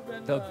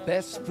 The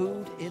best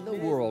food in the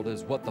world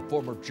is what the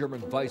former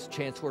German Vice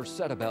Chancellor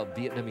said about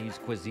Vietnamese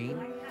cuisine.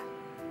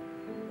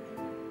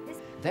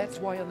 That's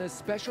why on this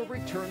special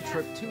return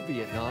trip to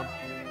Vietnam,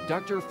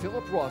 Dr.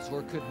 Philipp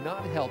Rösler could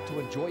not help to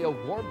enjoy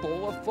a warm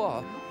bowl of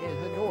pho in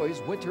Hanoi's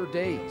winter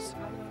days.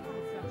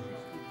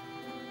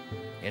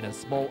 In a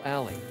small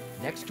alley,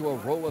 next to a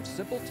row of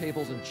simple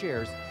tables and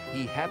chairs,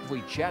 he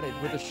happily chatted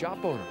with the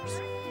shop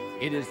owners.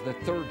 It is the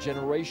third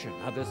generation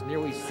of this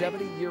nearly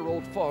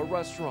 70-year-old pho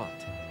restaurant.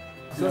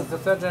 So it's the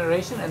third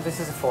generation, and this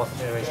is the fourth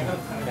generation.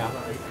 Yeah.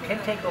 Can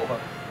take over.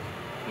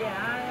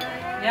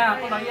 Yeah, Yeah,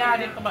 con nói yeah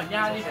đi, con bảo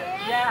yeah đi.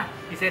 Yeah.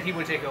 He said he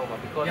will take over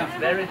because it's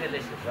very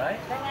delicious, right?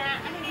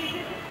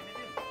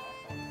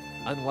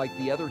 Unlike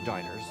the other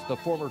diners, the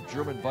former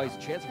German vice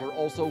chancellor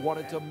also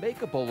wanted to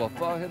make a bowl of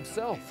pho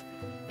himself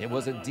and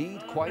was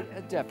indeed quite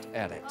adept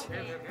at it.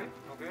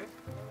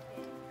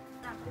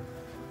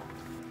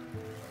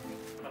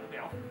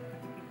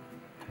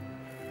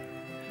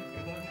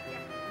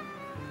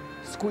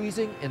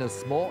 Squeezing in a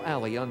small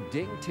alley on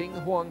Ding Ting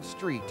Huang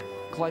Street,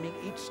 climbing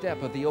each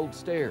step of the old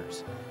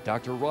stairs,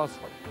 Dr.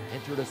 Rösler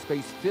entered a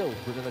space filled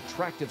with an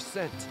attractive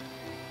scent.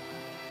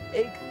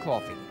 Egg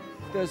coffee,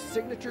 the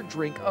signature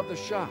drink of the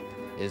shop,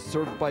 is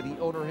served by the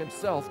owner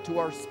himself to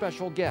our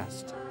special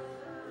guest.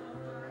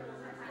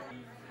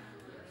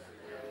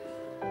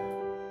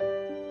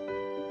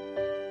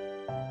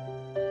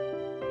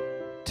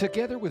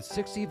 Together with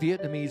 60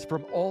 Vietnamese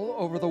from all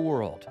over the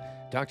world,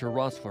 Dr.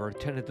 Rösler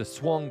attended the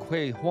Xuong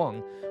Hui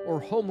Huang, or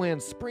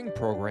Homeland Spring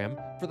program,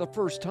 for the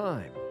first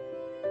time.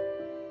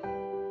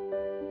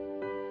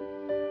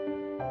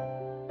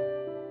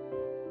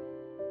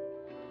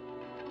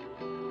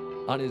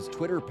 On his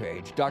Twitter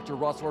page, Dr.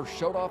 Rösler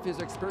showed off his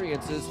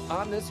experiences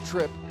on this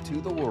trip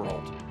to the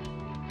world.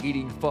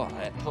 Eating pho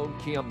at Hon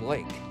Kiam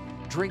Lake,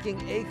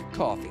 drinking egg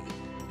coffee,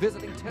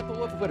 visiting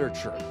Temple of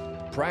Literature,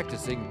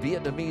 practicing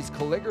Vietnamese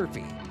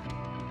calligraphy.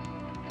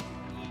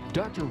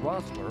 Dr.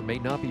 Rösler may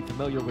not be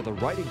familiar with the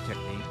writing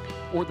technique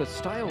or the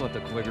style of the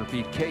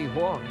calligraphy K.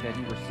 Huang that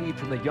he received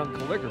from the young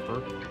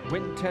calligrapher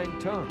Nguyen Thanh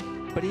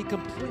Tung, but he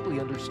completely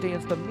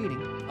understands the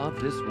meaning of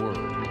this word.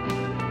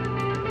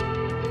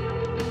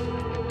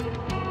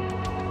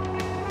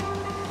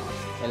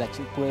 Đây là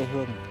chữ quê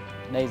hương,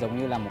 đây giống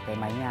như là một cái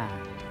mái nhà,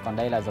 còn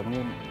đây là giống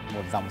như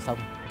một dòng sông.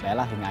 Đấy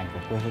là hình ảnh của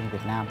quê hương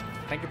Việt Nam.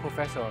 Thank you,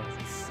 Professor.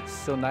 It's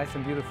so nice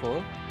and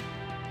beautiful.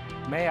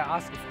 May I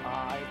ask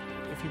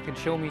if you can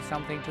show me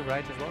something to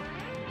write as well?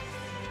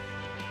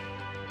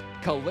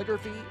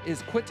 Calligraphy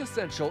is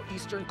quintessential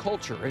Eastern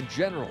culture in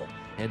general,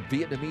 and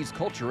Vietnamese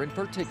culture in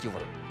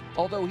particular.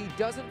 Although he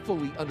doesn't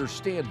fully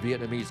understand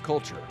Vietnamese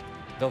culture,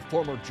 the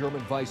former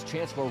German vice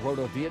chancellor wrote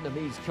a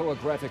Vietnamese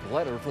calligraphic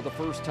letter for the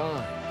first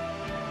time.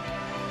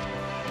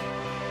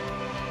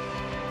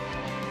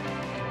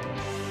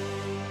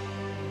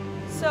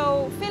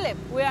 So, Philipp,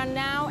 we are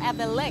now at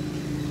the lake,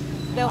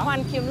 the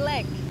Hoan Kiem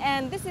Lake.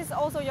 And this is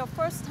also your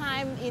first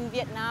time in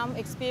Vietnam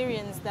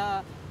experience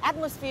the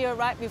atmosphere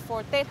right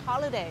before Tết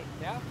holiday.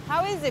 Yeah.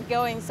 How is it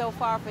going so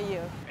far for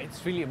you?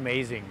 It's really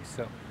amazing.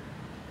 So,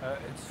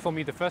 it's for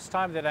me the first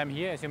time that I'm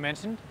here, as you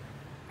mentioned,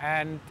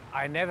 and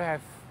I never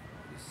have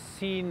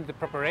seen the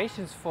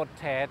preparations for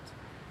Tết,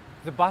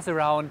 the buzz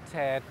around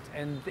Tết,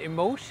 and the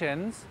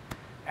emotions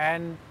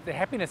and the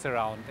happiness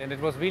around. And it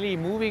was really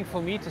moving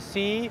for me to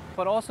see,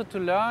 but also to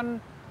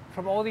learn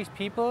from all these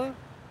people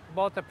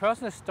about their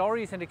personal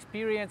stories and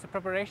experience and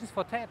preparations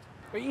for Tết,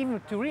 or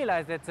even to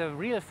realize that it's a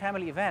real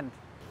family event.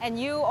 And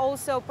you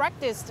also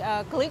practiced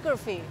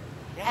calligraphy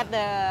at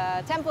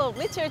the Temple of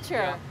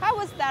Literature. How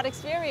was that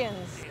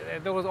experience?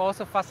 There was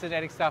also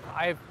fascinating stuff.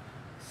 I've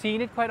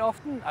seen it quite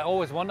often. I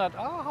always wondered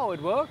how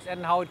it works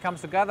and how it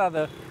comes together,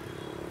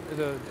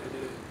 the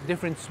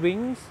different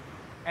swings.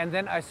 And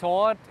then I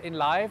saw it in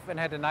live and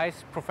had a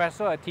nice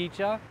professor, a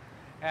teacher,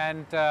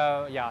 and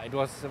yeah, it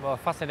was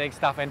fascinating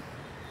stuff. And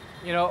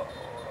you know,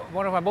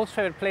 one of my most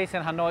favorite places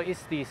in Hanoi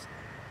is the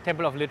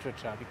Temple of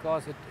Literature,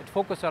 because it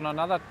focused on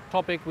another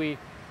topic we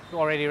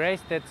already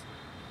raised, that's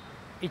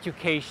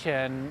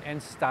education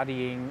and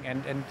studying,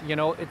 and you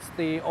know, it's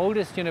the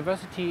oldest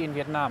university in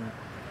Vietnam,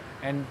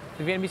 and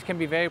the Vietnamese can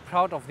be very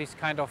proud of this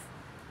kind of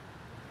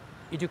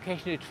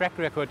educational track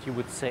record, you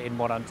would say, in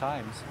modern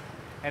times.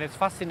 And it's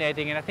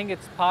fascinating, and I think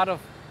it's part of,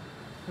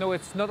 no,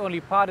 it's not only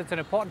part, it's an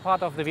important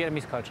part of the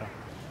Vietnamese culture.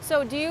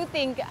 So do you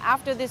think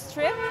after this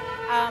trip,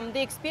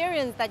 the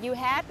experience that you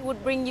had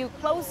would bring you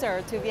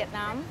closer to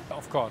Vietnam?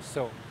 Of course,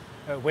 so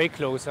way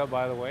closer,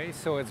 by the way.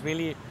 So it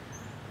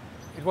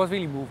was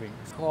really moving.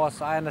 Of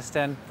course, I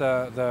understand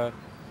the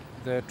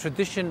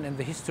tradition and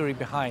the history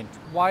behind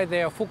why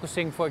they are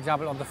focusing, for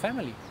example, on the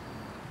family.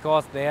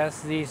 Because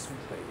there's this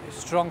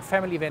strong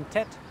family event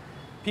Tết.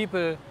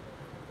 People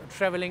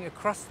traveling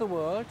across the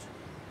world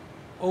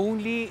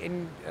only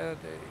in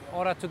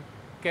order to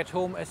get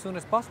home as soon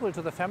as possible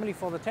to the family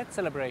for the Tết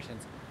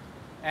celebrations.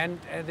 And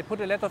they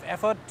put a lot of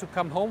effort to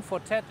come home for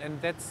Tết,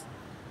 and that's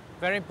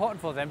very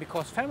important for them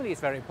because family is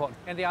very important.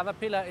 And the other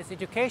pillar is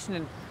education.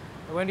 And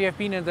when we have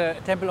been in the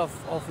Temple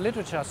of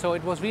Literature, so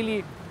it was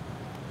really,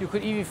 you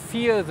could even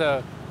feel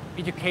the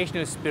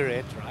educational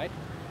spirit, right?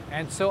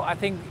 And so I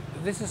think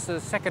this is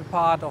the second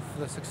part of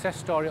the success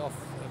story of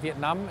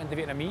Vietnam and the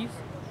Vietnamese.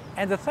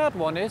 And the third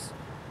one is,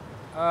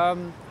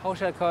 how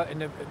shall I call it,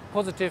 in a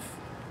positive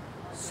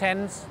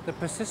sense, the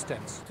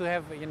persistence. To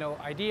have, you know,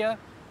 idea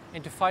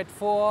and to fight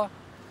for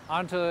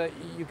until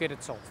you get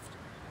it solved.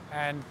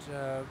 And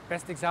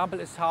best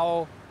example is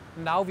how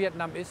now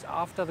Vietnam is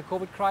after the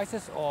COVID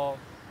crisis, or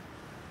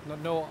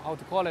not know how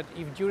to call it,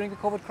 even during the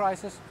COVID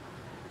crisis.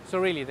 So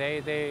really,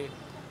 they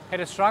had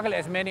a struggle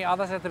as many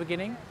others at the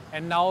beginning,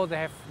 and now they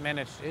have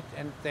managed it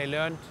and they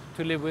learned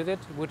to live with it,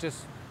 which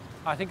is,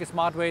 I think, a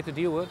smart way to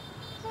deal with,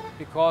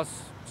 because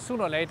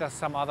sooner or later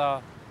some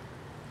other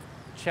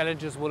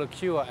challenges will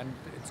occur, and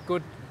it's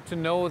good to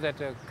know that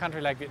a country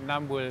like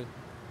Vietnam will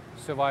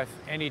survive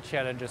any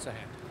challenges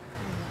ahead.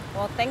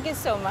 Well, thank you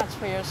so much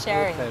for your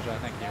sharing. With pleasure,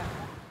 thank you.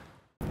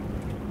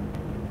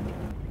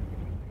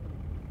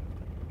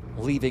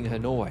 Leaving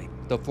Hanoi,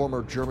 the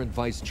former German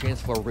vice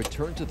chancellor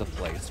returned to the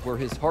place where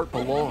his heart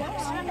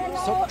belongs,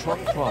 Sóc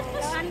Trăng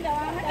province.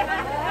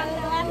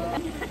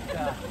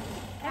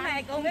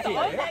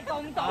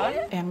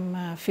 Em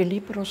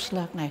Philipp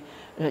Rösler này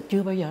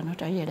chưa bao giờ nó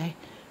trở về đây,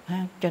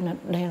 cho nên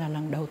đây là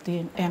lần đầu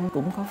tiên em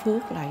cũng có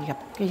phước là gặp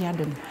cái gia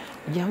đình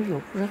giáo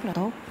dục rất là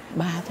tốt.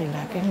 Ba thì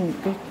là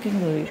cái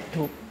người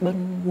thuộc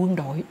bên quân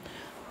đội,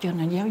 cho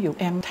nên giáo dục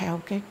em theo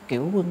cái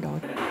kiểu quân đội.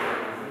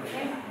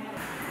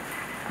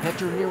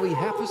 After nearly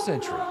half a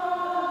century,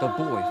 the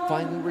boy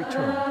finally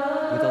returned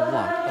with a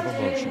lot of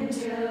emotions.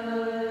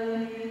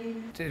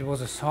 It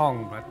was a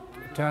song, but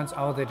it turns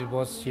out that it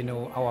was,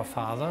 our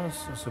fathers,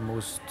 the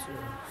most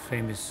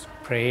famous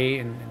prayer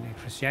in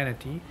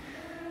Christianity.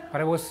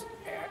 But I was,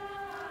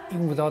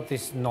 even without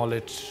this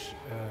knowledge,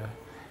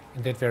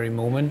 in that very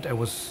moment, I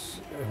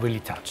was really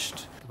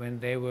touched. When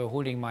they were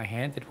holding my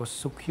hand, it was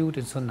so cute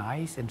and so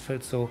nice and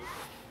felt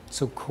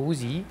so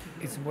cozy.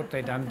 It's what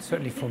they done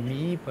certainly for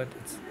me, but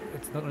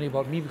it's not only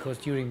about me, because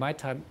during my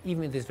time,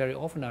 even in this very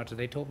orphanage,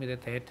 they told me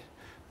that they had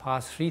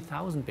passed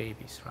 3,000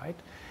 babies, right?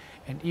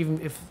 And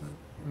even if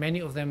many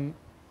of them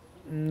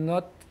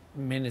not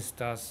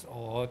ministers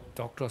or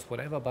doctors,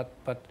 whatever,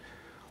 but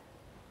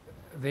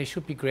they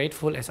should be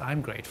grateful as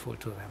I'm grateful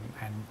to them,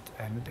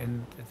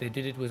 and they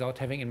did it without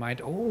having in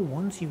mind,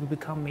 once you will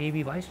become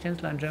maybe vice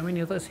chancellor in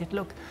Germany. Others said,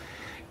 look,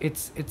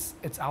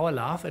 it's our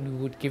love, and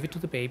we would give it to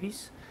the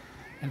babies.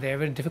 And they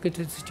were in a difficult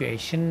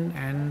situation,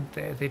 and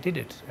they did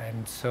it,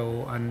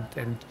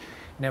 and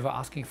never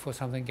asking for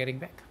something getting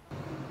back.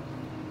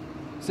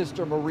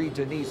 Sister Marie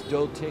Denise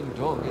Do Ting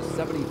Dong is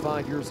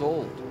 75 years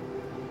old.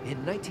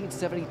 In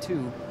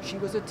 1972, she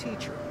was a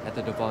teacher at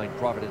the Divine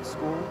Providence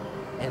School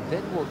and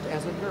then worked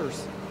as a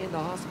nurse in the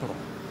hospital.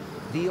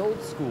 The old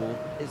school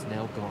is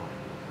now gone.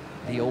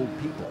 The old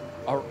people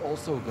are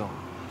also gone.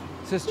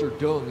 Sister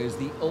Dong is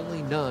the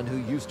only nun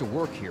who used to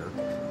work here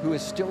who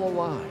is still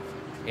alive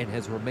and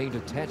has remained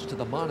attached to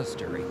the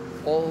monastery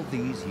all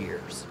these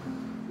years.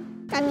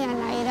 Căn nhà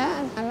này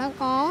đó, nó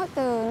có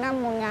từ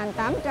năm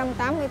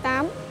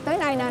 1888, tới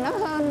nay là nó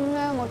hơn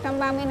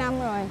 130 năm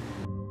rồi.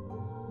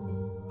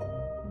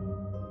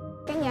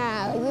 Cái nhà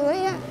ở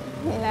dưới á,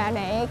 thì là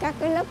để các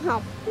cái lớp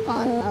học,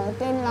 còn ở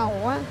trên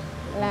lầu á,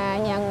 là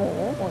nhà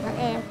ngủ của các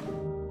em.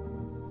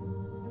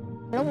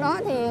 Lúc đó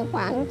thì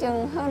khoảng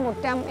chừng hơn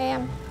 100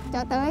 em,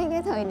 cho tới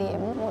cái thời điểm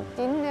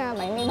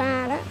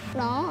 1973 đó,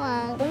 nó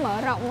cũng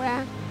mở rộng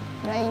ra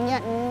để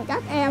nhận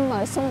các em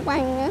ở xung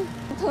quanh nữa.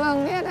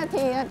 Thường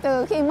thì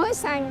từ khi mới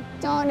sanh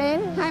cho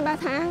đến 2-3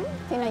 tháng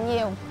thì là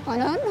nhiều, còn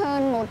lớn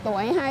hơn 1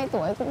 tuổi, 2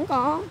 tuổi cũng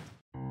có.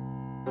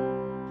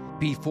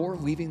 Before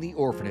leaving the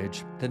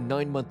orphanage, the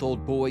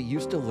 9-month-old boy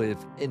used to live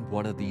in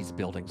one of these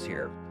buildings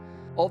here.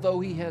 Although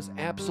he has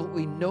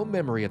absolutely no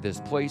memory of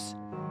this place,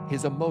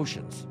 his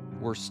emotions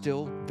were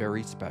still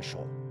very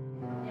special.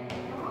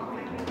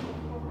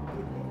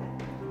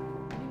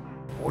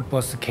 What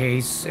was the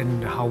case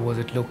and how was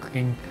it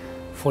looking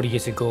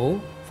 48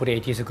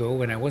 years ago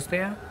when I was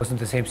there? It wasn't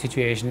the same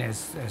situation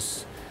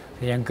as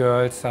the young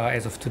girls are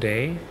as of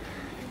today.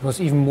 It was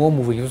even more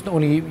moving. It was not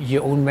only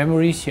your own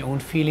memories, your own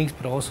feelings,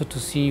 but also to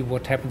see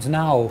what happens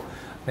now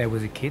there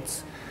with the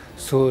kids.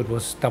 So it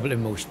was double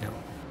emotional.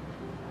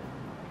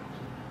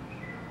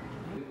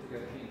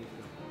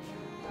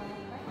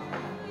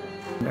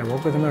 I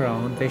walked with them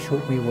around. They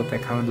showed me what their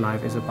current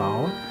life is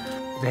about.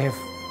 They have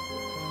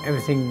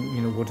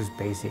everything, what is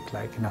basic,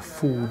 like enough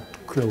food,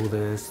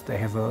 clothes. They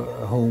have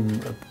a home,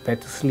 a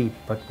bed to sleep.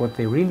 But what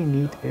they really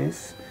need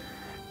is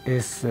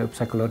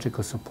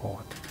psychological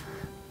support.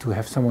 To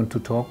have someone to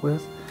talk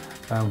with,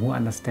 who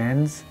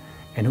understands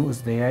and who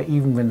is there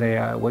even when they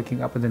are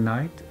waking up in the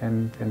night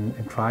and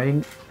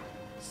crying.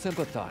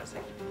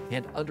 Sympathizing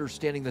and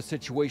understanding the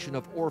situation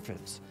of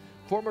orphans,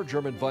 former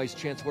German Vice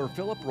Chancellor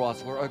Philipp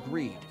Rösler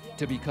agreed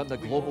to become the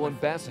global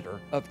ambassador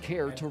of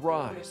Care to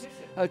Rise,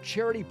 a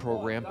charity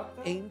program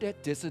aimed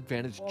at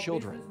disadvantaged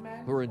children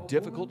who are in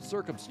difficult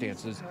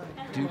circumstances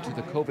due to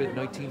the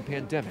COVID-19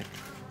 pandemic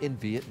in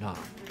Vietnam.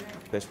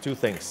 There's two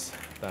things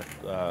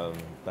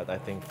that I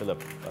think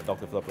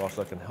Dr. Philipp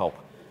Rösler can help.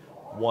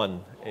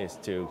 One is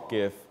to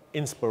give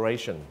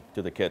inspiration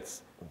to the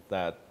kids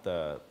that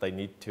they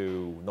need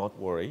to not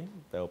worry.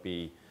 There will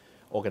be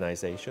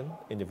organization,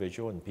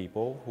 individual and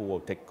people who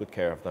will take good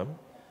care of them,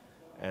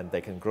 and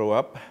they can grow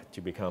up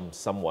to become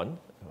someone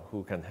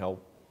who can help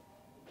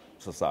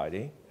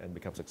society and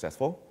become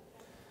successful.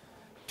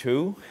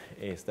 Two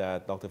is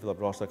that Dr. Philipp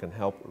Rösler can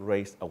help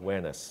raise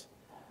awareness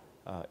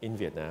in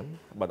Vietnam,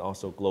 but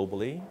also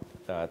globally,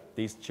 that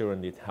these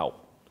children need help.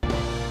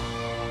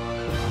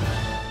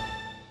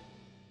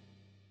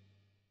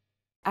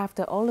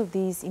 After all of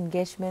these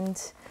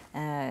engagements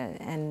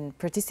and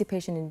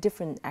participation in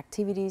different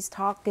activities,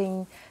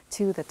 talking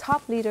to the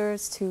top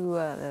leaders, to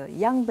the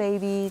young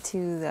baby,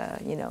 to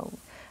the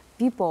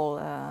people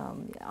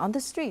on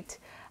the street,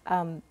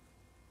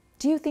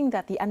 do you think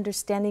that the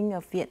understanding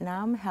of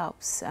Vietnam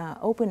helps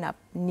open up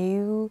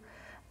new,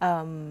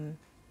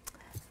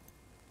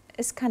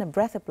 it's kind of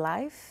breath of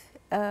life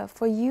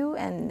for you,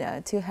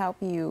 and to help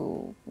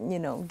you,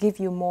 give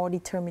you more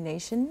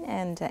determination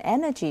and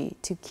energy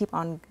to keep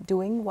on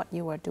doing what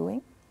you are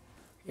doing?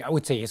 Yeah, I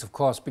would say yes, of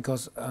course,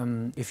 because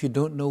if you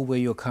don't know where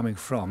you're coming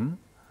from,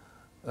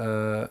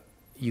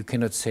 you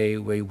cannot say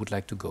where you would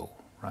like to go,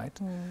 right?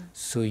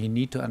 So you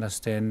need to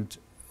understand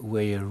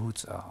where your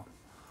roots are.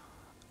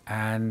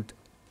 And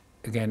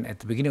again, at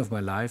the beginning of my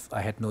life,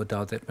 I had no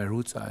doubt that my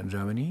roots are in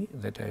Germany,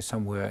 that they're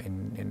somewhere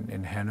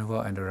in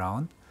Hanover and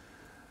around.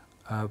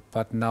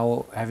 But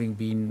now, having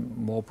been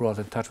more brought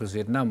in touch with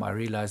Vietnam, I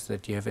realized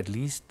that you have at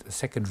least a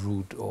second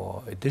root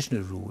or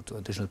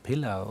additional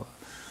pillar,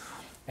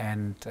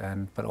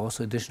 but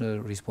also additional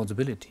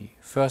responsibility.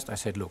 First, I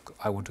said, look,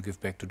 I want to give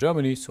back to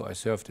Germany, so I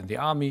served in the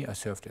army, I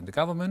served in the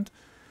government.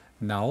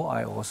 Now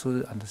I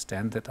also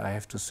understand that I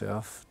have to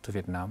serve to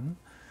Vietnam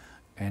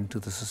and to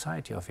the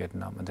society of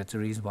Vietnam, and that's the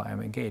reason why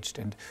I'm engaged.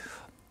 And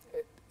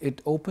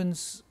it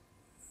opens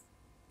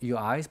your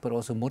eyes, but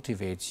also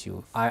motivates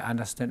you. I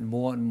understand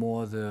more and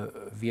more the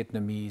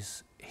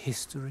Vietnamese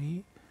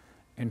history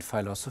and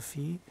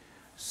philosophy,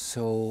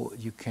 so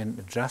you can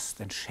adjust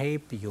and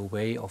shape your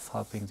way of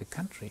helping the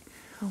country.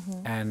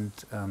 And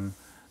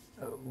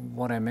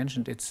what I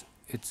mentioned, it's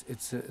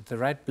the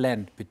right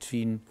blend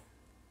between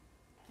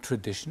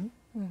tradition,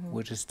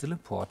 which is still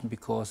important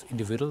because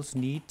individuals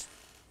need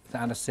the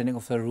understanding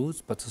of their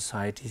roots, but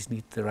societies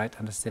need the right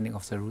understanding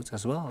of their roots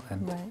as well.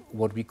 And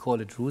what we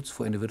call it roots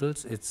for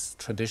individuals, it's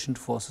tradition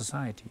for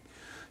society.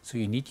 So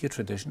you need your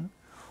tradition,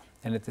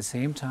 and at the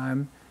same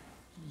time,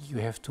 you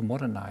have to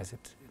modernize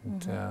it.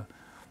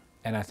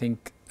 And I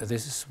think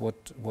this is what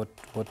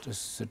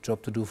is the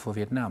job to do for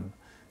Vietnam,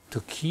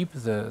 to keep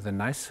the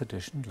nice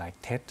tradition like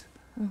Tet,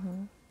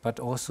 but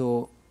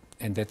also,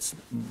 and that's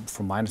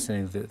from my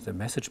understanding the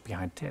message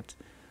behind Tet,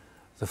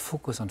 the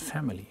focus on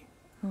family.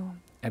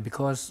 And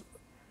because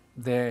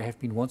there have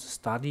been once a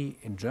study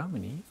in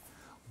Germany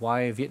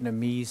why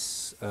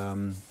Vietnamese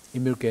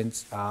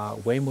immigrants are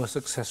way more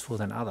successful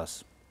than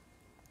others.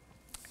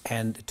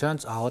 And it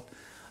turns out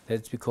that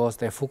it's because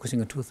they're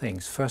focusing on two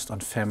things. First, on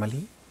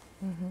family,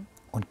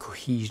 on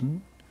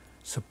cohesion,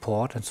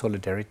 support and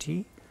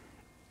solidarity,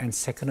 and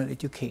second, on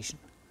education.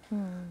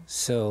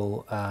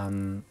 So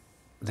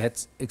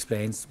that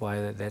explains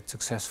why they're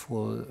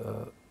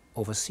successful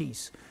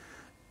overseas.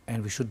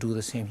 And we should do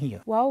the same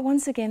here. Well,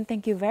 once again,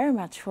 thank you very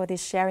much for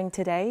this sharing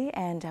today,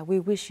 and we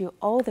wish you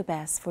all the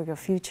best for your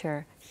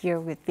future here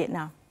with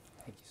Vietnam.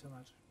 Thank you so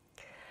much.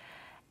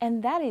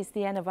 And that is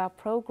the end of our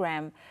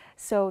program.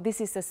 So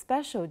this is a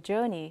special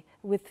journey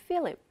with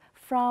Philipp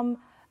from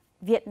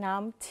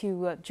Vietnam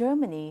to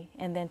Germany,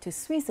 and then to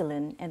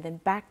Switzerland, and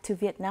then back to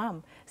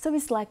Vietnam. So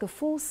it's like a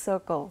full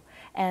circle.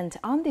 And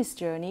on this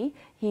journey,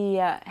 he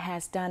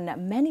has done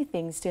many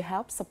things to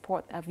help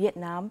support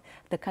Vietnam,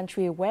 the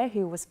country where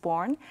he was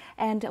born.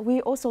 And we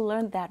also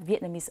learned that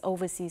Vietnamese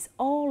overseas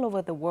all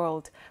over the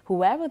world,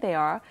 whoever they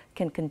are,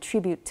 can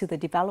contribute to the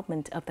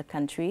development of the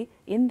country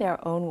in their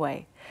own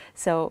way.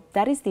 So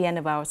that is the end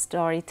of our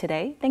story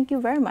today. Thank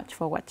you very much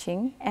for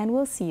watching, and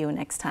we'll see you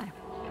next time.